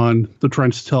going on. The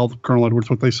Trents tell Colonel Edwards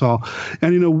what they saw.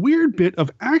 And in a weird bit of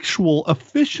actual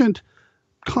efficient,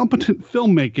 competent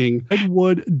filmmaking, Ed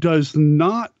Wood does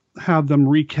not have them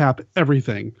recap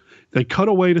everything. They cut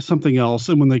away to something else,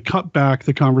 and when they cut back,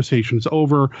 the conversation's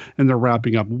over and they're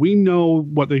wrapping up. We know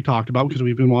what they talked about because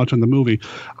we've been watching the movie.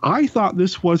 I thought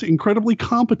this was incredibly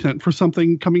competent for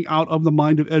something coming out of the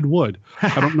mind of Ed Wood.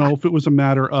 I don't know if it was a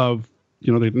matter of,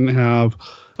 they didn't have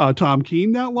Tom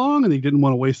Keane that long and they didn't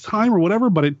want to waste time or whatever,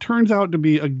 but it turns out to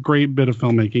be a great bit of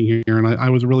filmmaking here, and I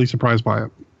was really surprised by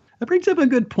it. That brings up a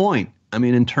good point. I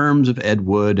mean, in terms of Ed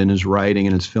Wood and his writing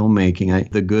and his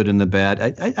filmmaking, the good and the bad,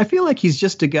 I feel like he's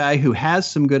just a guy who has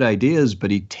some good ideas,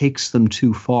 but he takes them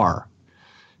too far.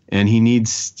 And he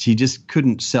just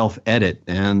couldn't self-edit.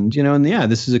 And,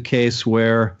 this is a case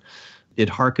where it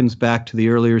harkens back to the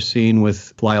earlier scene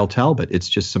with Lyle Talbot. It's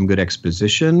just some good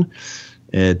exposition.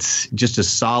 It's just a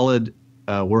solid,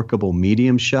 workable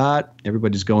medium shot.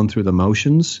 Everybody's going through the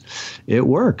motions. It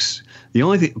works. The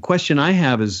only question I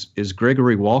have is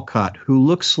Gregory Walcott, who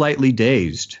looks slightly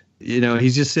dazed.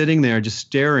 He's just sitting there, just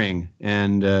staring,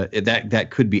 and that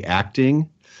could be acting.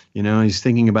 He's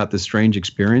thinking about the strange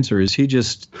experience, or is he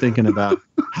just thinking about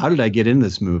how did I get in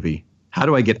this movie? How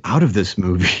do I get out of this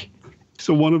movie?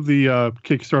 So one of the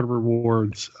Kickstarter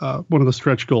rewards, one of the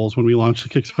stretch goals when we launched the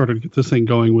Kickstarter to get this thing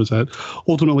going was that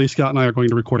ultimately Scott and I are going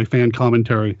to record a fan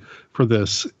commentary for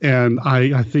this. And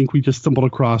I think we just stumbled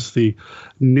across the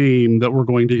name that we're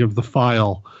going to give the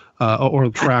file or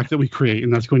the track that we create.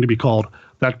 And that's going to be called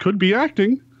That Could Be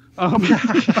Acting. And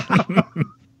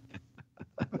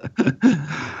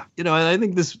I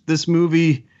think this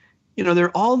movie, there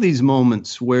are all these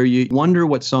moments where you wonder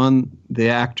what's on the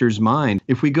actor's mind.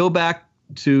 If we go back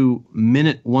to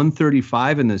minute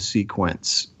 135 in this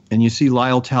sequence, and you see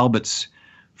Lyle Talbot's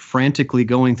frantically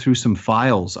going through some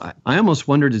files, I almost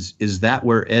wondered, is that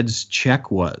where Ed's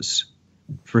check was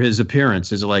for his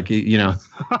appearance? Is it like, yeah,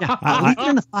 I'll leave it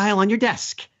on the file on your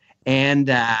desk. And,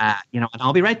 and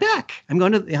I'll be right back. I'm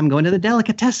going to the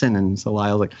delicatessen. And so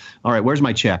Lyle's like, all right, where's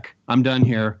my check? I'm done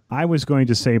here. I was going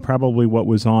to say probably what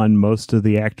was on most of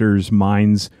the actors'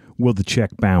 minds, will the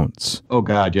check bounce? Oh,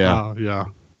 God, yeah. Yeah.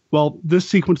 Well, this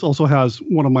sequence also has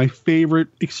one of my favorite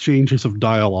exchanges of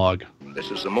dialogue. This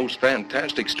is the most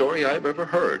fantastic story I've ever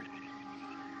heard.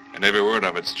 And every word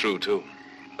of it's true, too.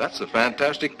 That's the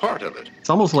fantastic part of it. It's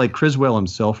almost like Criswell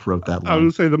himself wrote that line. I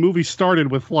would say the movie started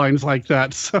with lines like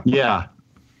that. So. Yeah.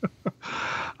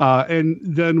 And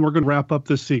then we're going to wrap up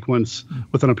this sequence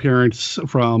with an appearance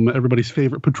from everybody's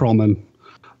favorite patrolman,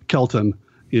 Kelton.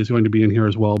 is going to be in here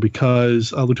as well,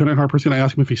 because Lieutenant Harper's going to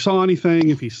ask him if he saw anything,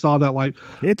 if he saw that light.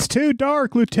 It's too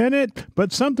dark, Lieutenant,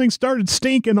 but something started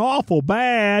stinking awful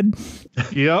bad.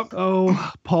 Yep.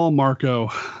 Oh, Paul Marco.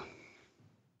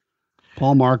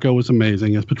 Paul Marco was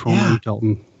amazing as Patrolman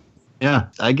Kelton. Yeah.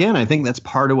 Again, I think that's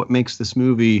part of what makes this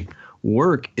movie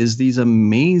work, is these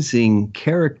amazing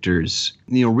characters,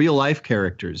 real life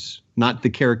characters, not the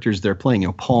characters they're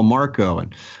playing, Paul Marco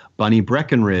and Bunny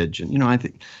Breckenridge. And, I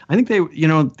think they,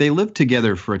 they lived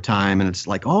together for a time, and it's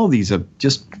like all these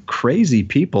just crazy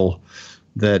people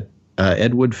that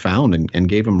Ed Wood found and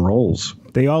gave him roles.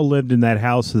 They all lived in that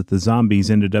house that the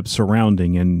zombies ended up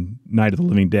surrounding in Night of the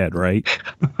Living Dead, right?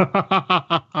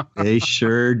 They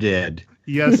sure did.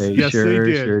 Yes, they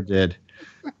sure did.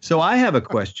 So I have a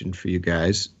question for you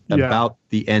guys about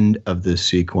the end of this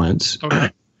sequence. Okay.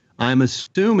 I'm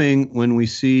assuming when we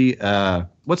see,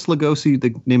 what's Lugosi,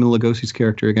 the name of Lugosi's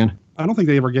character again? I don't think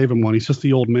they ever gave him one. He's just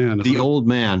the old man. The old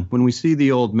man. When we see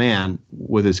the old man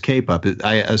with his cape up,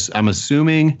 I'm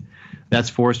assuming that's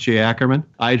Forrest J. Ackerman.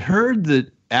 I'd heard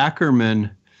that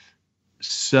Ackerman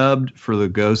subbed for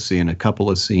Lugosi in a couple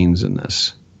of scenes in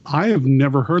this. I have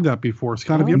never heard that before.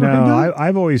 Scott, have you ever heard that?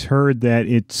 I've always heard that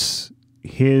it's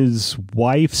his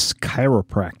wife's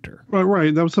chiropractor.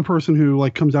 Right. That was the person who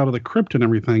comes out of the crypt and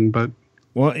everything. But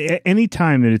any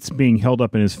time that it's being held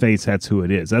up in his face, that's who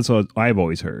it is. That's what I've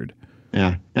always heard.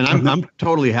 Yeah, and I'm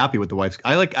totally happy with the wife's.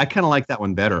 I kind of like that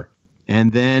one better.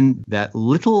 And then that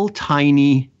little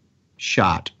tiny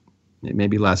shot, it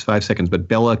maybe lasts 5 seconds, but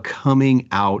Bella coming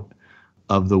out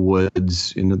of the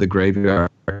woods into the graveyard.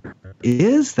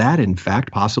 Is that in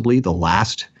fact possibly the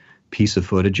last piece of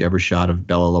footage ever shot of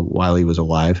Bella while he was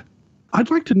alive? I'd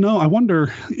like to know. I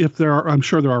wonder if there are, I'm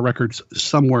sure there are records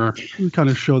somewhere that kind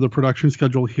of show the production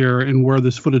schedule here and where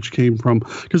this footage came from.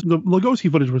 Because the Lugosi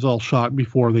footage was all shot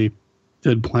before they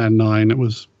did Plan 9. It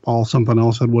was all something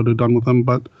else that would have done with them.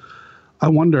 But I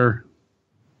wonder,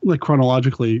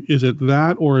 chronologically, is it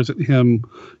that or is it him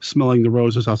smelling the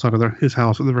roses outside of his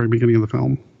house at the very beginning of the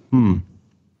film?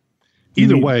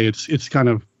 Either way, it's kind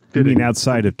of fitting. You mean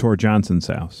outside of Tor Johnson's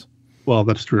house? Well,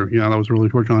 that's true. Yeah, that was really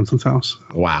Tor Johnson's house.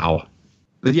 Wow.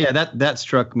 But yeah, that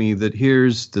struck me, that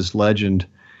here's this legend,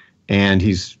 and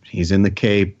he's in the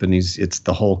cape, and it's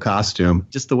the whole costume,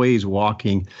 just the way he's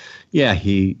walking. Yeah,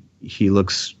 he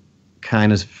looks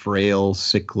kind of frail,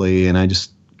 sickly, and I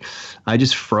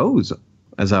just froze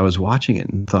as I was watching it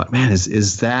and thought, man,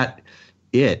 is that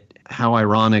it? How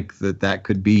ironic that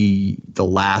could be the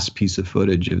last piece of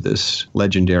footage of this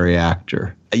legendary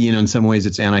actor. In some ways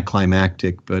it's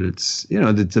anticlimactic, but it's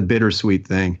a bittersweet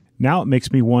thing. Now it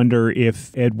makes me wonder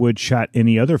if Ed Wood shot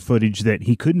any other footage that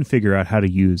he couldn't figure out how to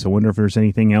use. I wonder if there's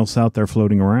anything else out there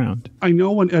floating around. I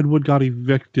know when Ed Wood got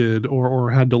evicted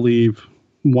or had to leave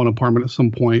one apartment at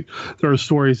some point, there are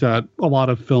stories that a lot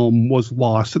of film was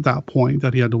lost at that point,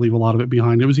 that he had to leave a lot of it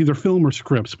behind. It was either film or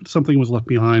scripts, but something was left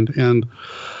behind. And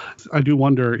I do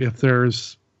wonder if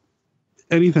there's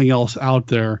anything else out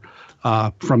there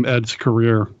from Ed's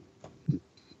career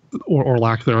or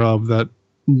lack thereof that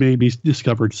may be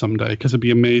discovered someday, because it'd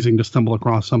be amazing to stumble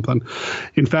across something.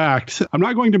 In fact, I'm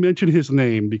not going to mention his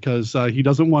name because he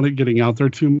doesn't want it getting out there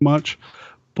too much.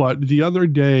 But the other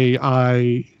day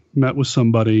I met with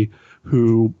somebody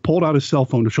who pulled out his cell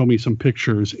phone to show me some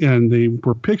pictures, and they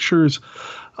were pictures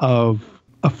of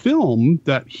a film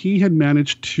that he had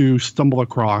managed to stumble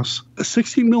across, a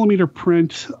 16 millimeter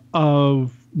print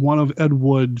of one of Ed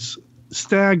Wood's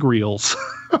stag reels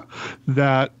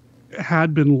that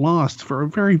had been lost for a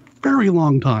very, very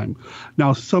long time.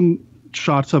 Now, some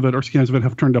shots of it or scans of it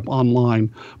have turned up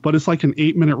online, but it's like an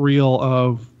 8-minute reel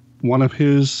of one of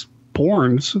his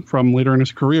porns from later in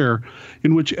his career,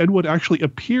 in which Ed Wood actually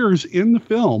appears in the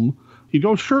film. He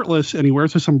goes shirtless and he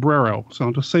wears a sombrero. So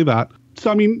I'll just say that.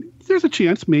 So, I mean, there's a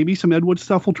chance maybe some Ed Wood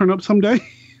stuff will turn up someday.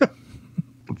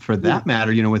 For that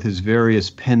matter, with his various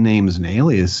pen names and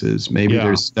aliases, maybe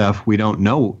there's stuff we don't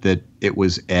know that it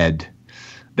was Ed.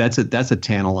 That's a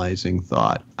tantalizing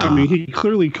thought. I mean, he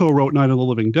clearly co-wrote Night of the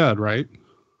Living Dead, right?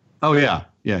 Oh, yeah.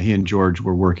 Yeah, he and George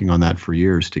were working on that for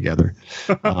years together.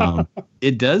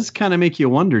 It does kind of make you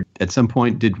wonder, at some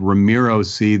point, did Ramiro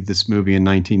see this movie in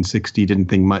 1960, didn't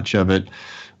think much of it,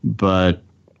 but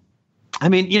I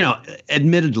mean,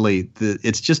 admittedly,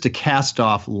 it's just a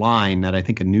cast-off line that I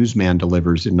think a newsman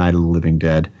delivers in Night of the Living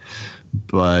Dead.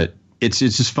 But it's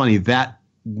just funny. That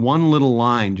one little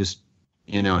line just,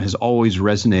 has always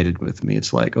resonated with me.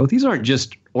 It's like, oh, these aren't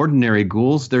just ordinary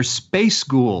ghouls. They're space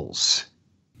ghouls.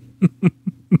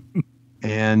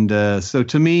 And so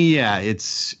to me, yeah,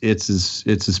 it's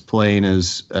as plain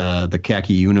as the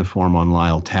khaki uniform on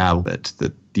Lyle Talbot,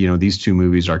 that these two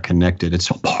movies are connected. It's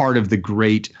part of the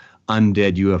great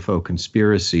undead UFO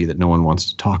conspiracy that no one wants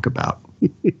to talk about.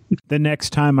 The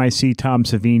next time I see Tom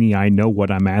Savini, I know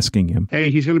what I'm asking him. Hey,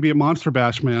 he's going to be at Monster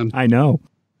Bash, man. I know.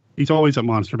 He's always at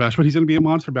Monster Bash, but he's going to be at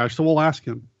Monster Bash, so we'll ask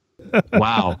him.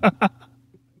 Wow.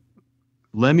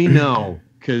 Let me know,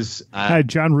 because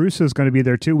John Russo's going to be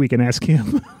there too. We can ask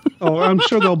him. Oh, I'm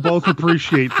sure they'll both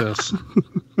appreciate this.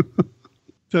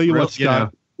 Tell you what,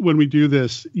 Scott, when we do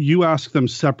this, you ask them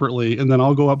separately, and then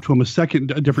I'll go up to them a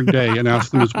different day and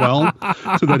ask them as well,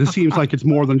 so that it seems like it's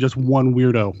more than just one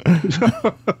weirdo.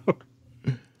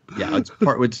 Yeah,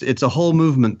 it's a whole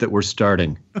movement that we're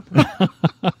starting.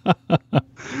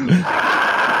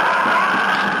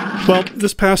 Well,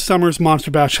 this past summer's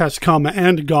Monster Bash has come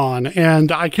and gone,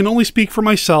 and I can only speak for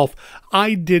myself.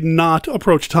 I did not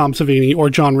approach Tom Savini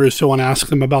or John Russo and ask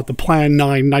them about the Plan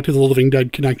 9 Night of the Living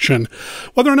Dead connection.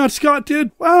 Whether or not Scott did,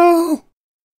 well...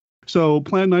 So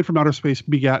Plan 9 from Outer Space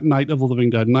begat Night of the Living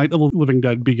Dead. Night of the Living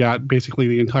Dead begat basically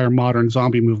the entire modern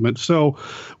zombie movement. So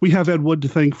we have Ed Wood to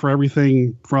thank for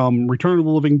everything from Return of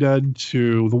the Living Dead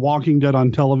to The Walking Dead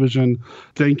on television.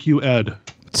 Thank you, Ed.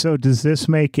 So does this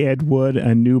make Ed Wood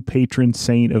a new patron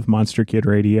saint of Monster Kid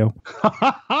Radio?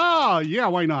 Yeah,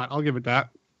 why not? I'll give it that.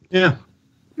 Yeah.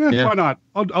 Why not?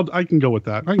 I can go with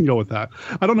that. I don't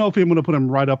know if I'm going to put him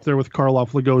right up there with Karloff,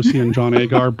 Lugosi, and John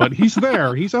Agar, but he's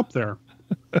there. He's up there.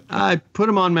 I put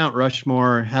him on Mount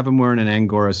Rushmore, have him wearing an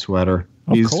Angora sweater.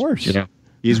 Of course.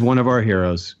 He's one of our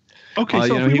heroes. Okay,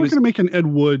 so if we were going to make an Ed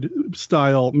Wood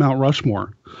style Mount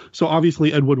Rushmore, so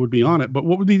obviously Ed Wood would be on it, but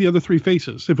what would be the other three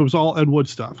faces if it was all Ed Wood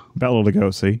stuff? Bela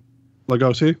Lugosi.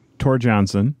 Tor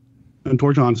Johnson. And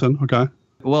Tor Johnson, okay.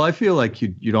 Well, I feel like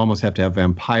you'd almost have to have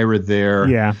Vampira there.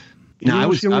 Yeah.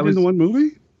 No, she only did the one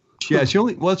movie? Yeah,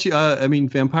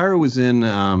 Vampira was in,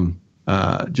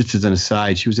 just as an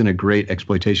aside, she was in a great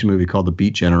exploitation movie called The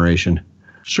Beat Generation.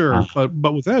 Sure,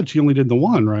 but with Ed, she only did the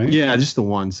one, right? Yeah, just the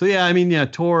one. So yeah,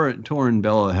 Tor and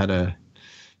Bella had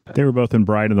They were both in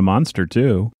Bride of the Monster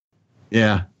too.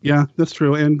 Yeah, that's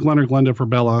true. And Glenn or Glenda for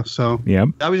Bella. So yeah,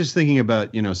 I was just thinking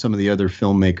about some of the other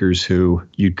filmmakers who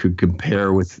you could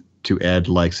compare to Ed,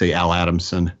 like say Al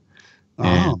Adamson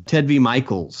and Ted V.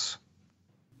 Michaels.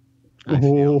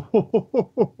 Like,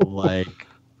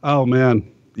 oh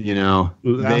man,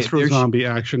 Astro zombie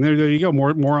action. There you go.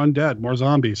 More undead, more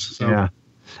zombies. So. Yeah.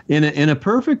 In a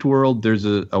perfect world, there's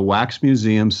a wax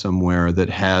museum somewhere that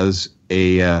has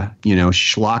a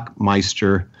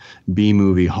Schlockmeister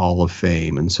B-movie Hall of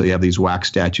Fame, and so you have these wax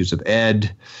statues of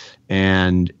Ed,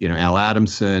 and Al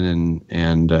Adamson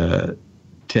and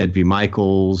Ted V.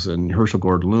 Michaels and Herschel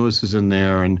Gordon Lewis is in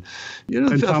there, and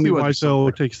Tommy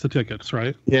Wiseau takes the tickets,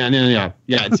 right? Yeah.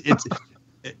 It's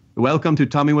welcome to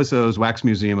Tommy Wiseau's Wax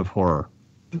Museum of Horror.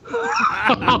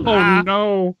 Oh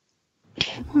no.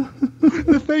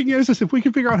 The thing is if we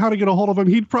could figure out how to get a hold of him,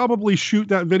 he'd probably shoot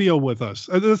that video with us.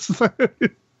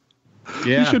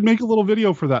 You should make a little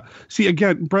video for that. See,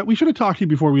 again, Brett, we should have talked to you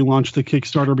before we launched the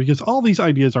Kickstarter, because all these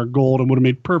ideas are gold and would have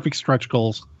made perfect stretch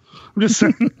goals. I'm just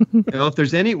saying. If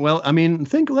there's any,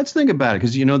 let's think about it,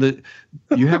 because that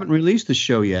you haven't released the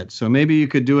show yet, so maybe you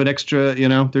could do it extra.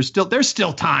 There's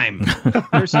still time.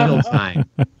 There's still time.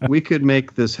 We could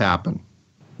make this happen.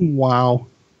 Wow.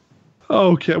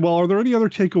 Okay, well, are there any other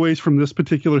takeaways from this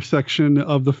particular section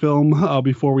of the film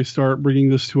before we start bringing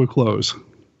this to a close?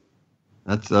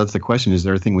 That's the question. Is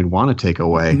there anything we'd want to take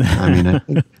away?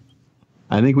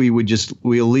 I think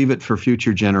we'll leave it for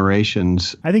future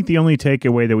generations. I think the only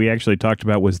takeaway that we actually talked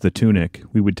about was the tunic.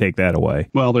 We would take that away.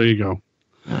 Well, there you go.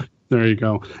 Yeah. There you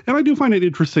go. And I do find it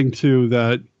interesting, too,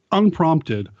 that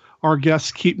unprompted, our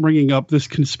guests keep bringing up this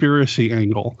conspiracy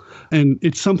angle. And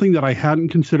it's something that I hadn't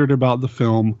considered about the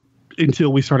film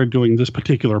until we started doing this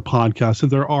particular podcast. So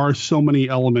there are so many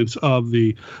elements of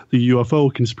the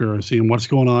UFO conspiracy and what's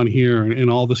going on here and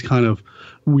all this kind of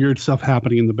weird stuff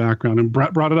happening in the background. And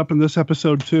Brett brought it up in this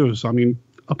episode too. So,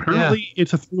 apparently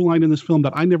it's a through line in this film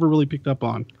that I never really picked up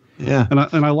on. Yeah.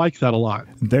 And I like that a lot.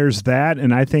 There's that.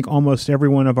 And I think almost every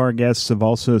one of our guests have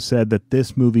also said that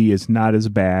this movie is not as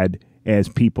bad as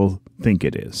people think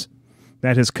it is.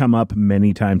 That has come up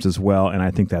many times as well, and I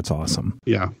think that's awesome.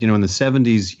 Yeah. In the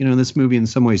 70s, this movie in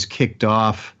some ways kicked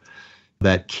off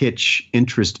that kitsch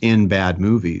interest in bad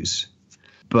movies.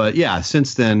 But yeah,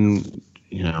 since then,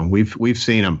 we've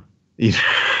seen them.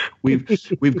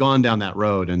 We've gone down that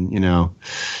road, and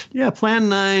Plan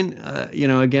 9.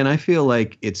 Again, I feel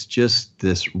like it's just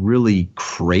this really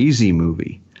crazy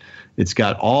movie. It's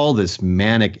got all this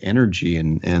manic energy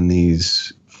and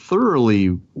these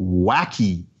thoroughly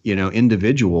wacky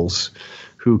individuals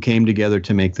who came together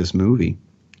to make this movie.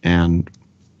 And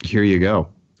here you go.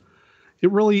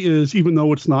 It really is, even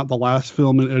though it's not the last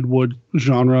film in Ed Wood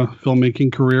genre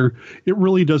filmmaking career, it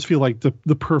really does feel like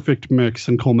the perfect mix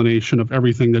and culmination of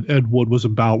everything that Ed Wood was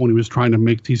about when he was trying to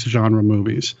make these genre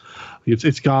movies.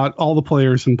 It's got all the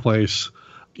players in place,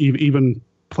 even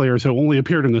players who only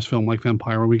appeared in this film, like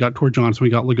Vampire. We got Tor Johnson, we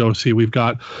got Lugosi, we've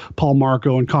got Paul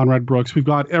Marco and Conrad Brooks. We've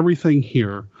got everything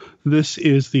here. This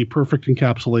is the perfect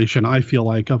encapsulation, I feel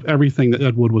like, of everything that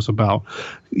Ed Wood was about.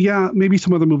 Yeah, maybe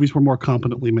some other movies were more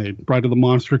competently made. Bride of the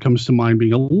Monster comes to mind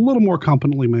being a little more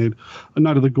competently made. A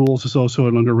Night of the Ghouls is also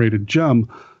an underrated gem.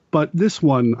 But this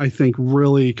one, I think,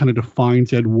 really kind of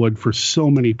defines Ed Wood for so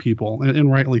many people,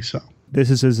 and rightly so. This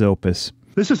is his opus.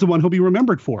 This is the one he'll be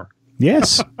remembered for.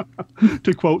 Yes.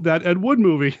 To quote that Ed Wood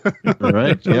movie.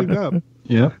 Right. Yep.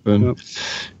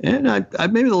 And I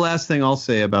maybe the last thing I'll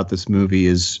say about this movie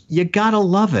is you gotta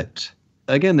love it.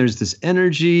 Again, there's this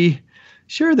energy.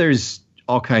 Sure, there's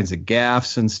all kinds of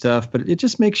gaffes and stuff, but it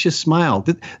just makes you smile.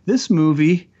 This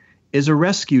movie is a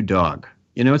rescue dog.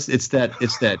 You know, it's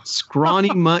that scrawny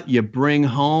mutt you bring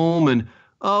home and,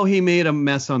 oh, he made a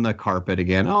mess on the carpet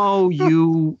again.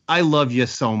 Oh, I love you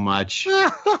so much.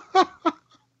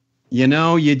 You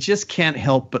know, you just can't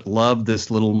help but love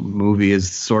this little movie as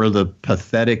sort of the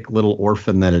pathetic little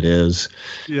orphan that it is.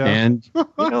 Yeah. And,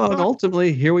 and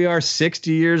ultimately, here we are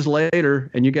 60 years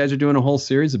later, and you guys are doing a whole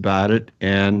series about it,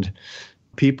 and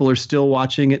people are still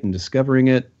watching it and discovering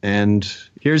it. And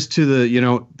here's to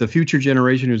the future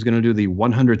generation who's going to do the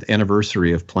 100th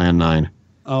anniversary of Plan 9.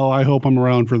 Oh, I hope I'm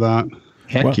around for that.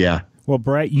 Heck yeah. Well,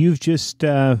 Brett, you've just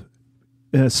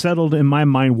settled in my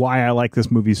mind why I like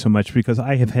this movie so much, because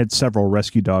I have had several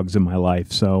rescue dogs in my life.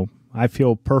 So I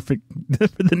feel perfect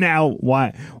now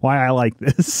why I like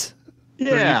this. Yeah.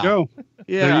 There you go.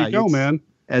 Yeah. There you go, man.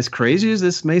 As crazy as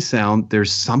this may sound,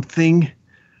 there's something,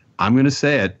 I'm going to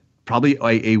say it, probably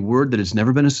a word that has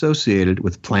never been associated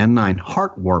with Plan 9,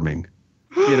 heartwarming.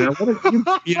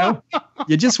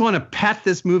 You just want to pat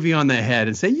this movie on the head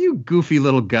and say, you goofy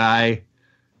little guy.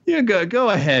 Yeah,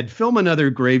 go ahead. Film another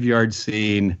graveyard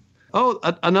scene. Oh,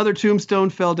 another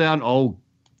tombstone fell down. Oh,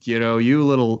 you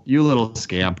little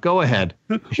scamp. Go ahead.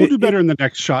 We'll do better in the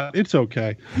next shot. It's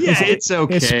okay. Yeah, it's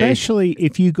okay. Especially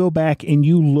if you go back and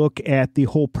you look at the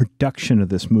whole production of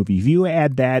this movie. If you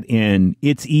add that in,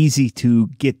 it's easy to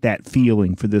get that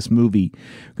feeling for this movie,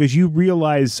 because you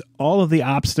realize all of the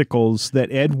obstacles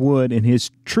that Ed Wood and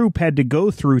his troupe had to go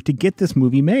through to get this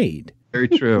movie made. Very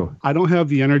true. I don't have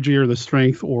the energy or the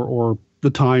strength or the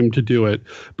time to do it,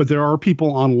 but there are people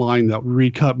online that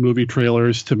recut movie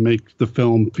trailers to make the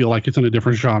film feel like it's in a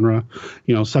different genre.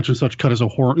 Such and such cut as a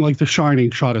horror, like The Shining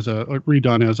shot as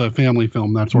redone as a family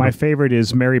film. That's my favorite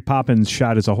is Mary Poppins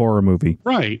shot as a horror movie.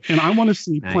 Right, and I want to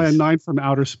see nice. Plan 9 from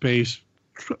Outer Space,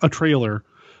 a trailer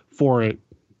for it,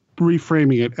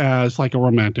 reframing it as like a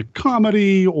romantic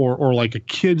comedy or like a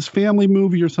kid's family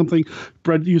movie or something.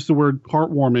 Brett used the word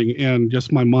heartwarming, and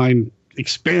just my mind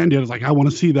expanded. It's like, I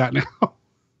want to see that now.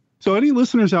 So any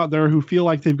listeners out there who feel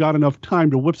like they've got enough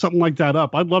time to whip something like that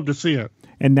up, I'd love to see it.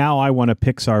 And now I want a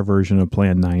Pixar version of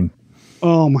Plan 9.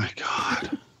 Oh my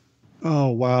God. Oh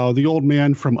wow. The old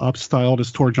man from Up styled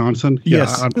as Tor Johnson.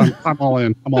 Yes. Yeah, I'm all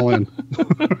in. I'm all in.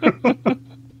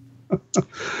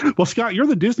 Well, Scott, you're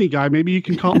the Disney guy. Maybe you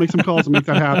can make some calls and make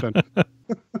that happen.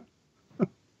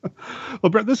 Well,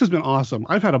 Brett, this has been awesome.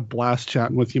 I've had a blast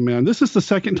chatting with you, man. This is the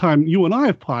second time you and I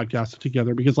have podcasted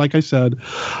together because, like I said,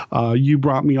 you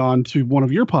brought me on to one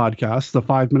of your podcasts, the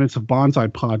 5 Minutes of Bonsai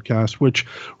podcast, which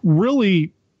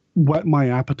really whet my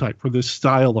appetite for this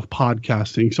style of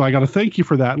podcasting. So I got to thank you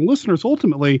for that. And listeners,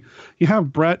 ultimately, you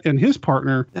have Brett and his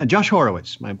partner, Josh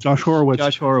Horowitz. Josh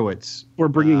Horowitz. For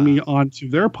bringing me onto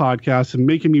their podcast and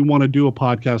making me want to do a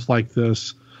podcast like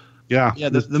this. Yeah. Yeah.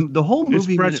 The whole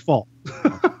movie. It's Brett's fault.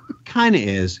 Kind of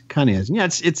is. Yeah.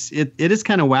 It is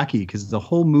kind of wacky because the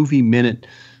whole movie minute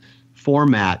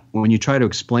format, when you try to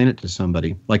explain it to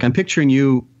somebody, like I'm picturing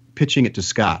you pitching it to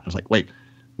Scott. I was like, wait.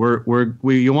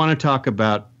 You want to talk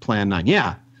about Plan 9?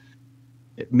 Yeah,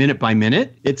 minute by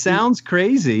minute. It sounds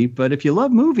crazy, but if you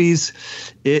love movies,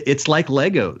 it's like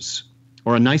Legos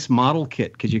or a nice model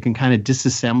kit because you can kind of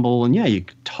disassemble and you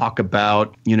can talk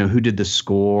about who did the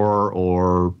score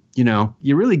or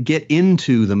you really get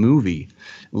into the movie,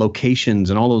 locations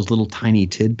and all those little tiny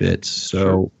tidbits. So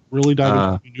sure. Really dive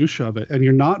into the minutia of it, and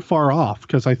you're not far off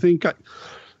because I think.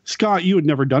 Scott, you had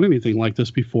never done anything like this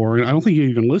before, and I don't think you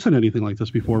even listened to anything like this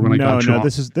before when I got you on.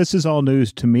 This is all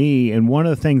news to me, and one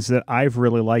of the things that I've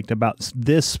really liked about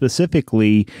this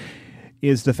specifically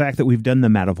is the fact that we've done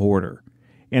them out of order,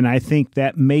 and I think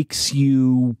that makes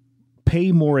you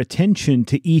pay more attention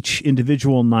to each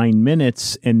individual 9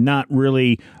 minutes and not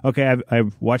really, okay,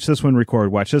 I've watched this one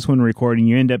record, and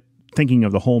you end up thinking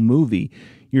of the whole movie.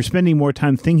 You're spending more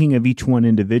time thinking of each one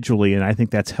individually, and I think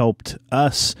that's helped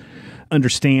us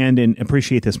understand and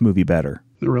appreciate this movie better.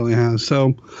 It really has.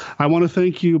 So I want to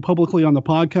thank you publicly on the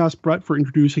podcast, Brett, for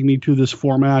introducing me to this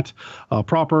format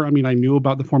proper. I mean, I knew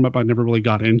about the format, but I never really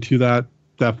got into that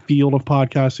field of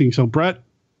podcasting. So, Brett,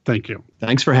 thank you.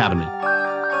 Thanks for having me.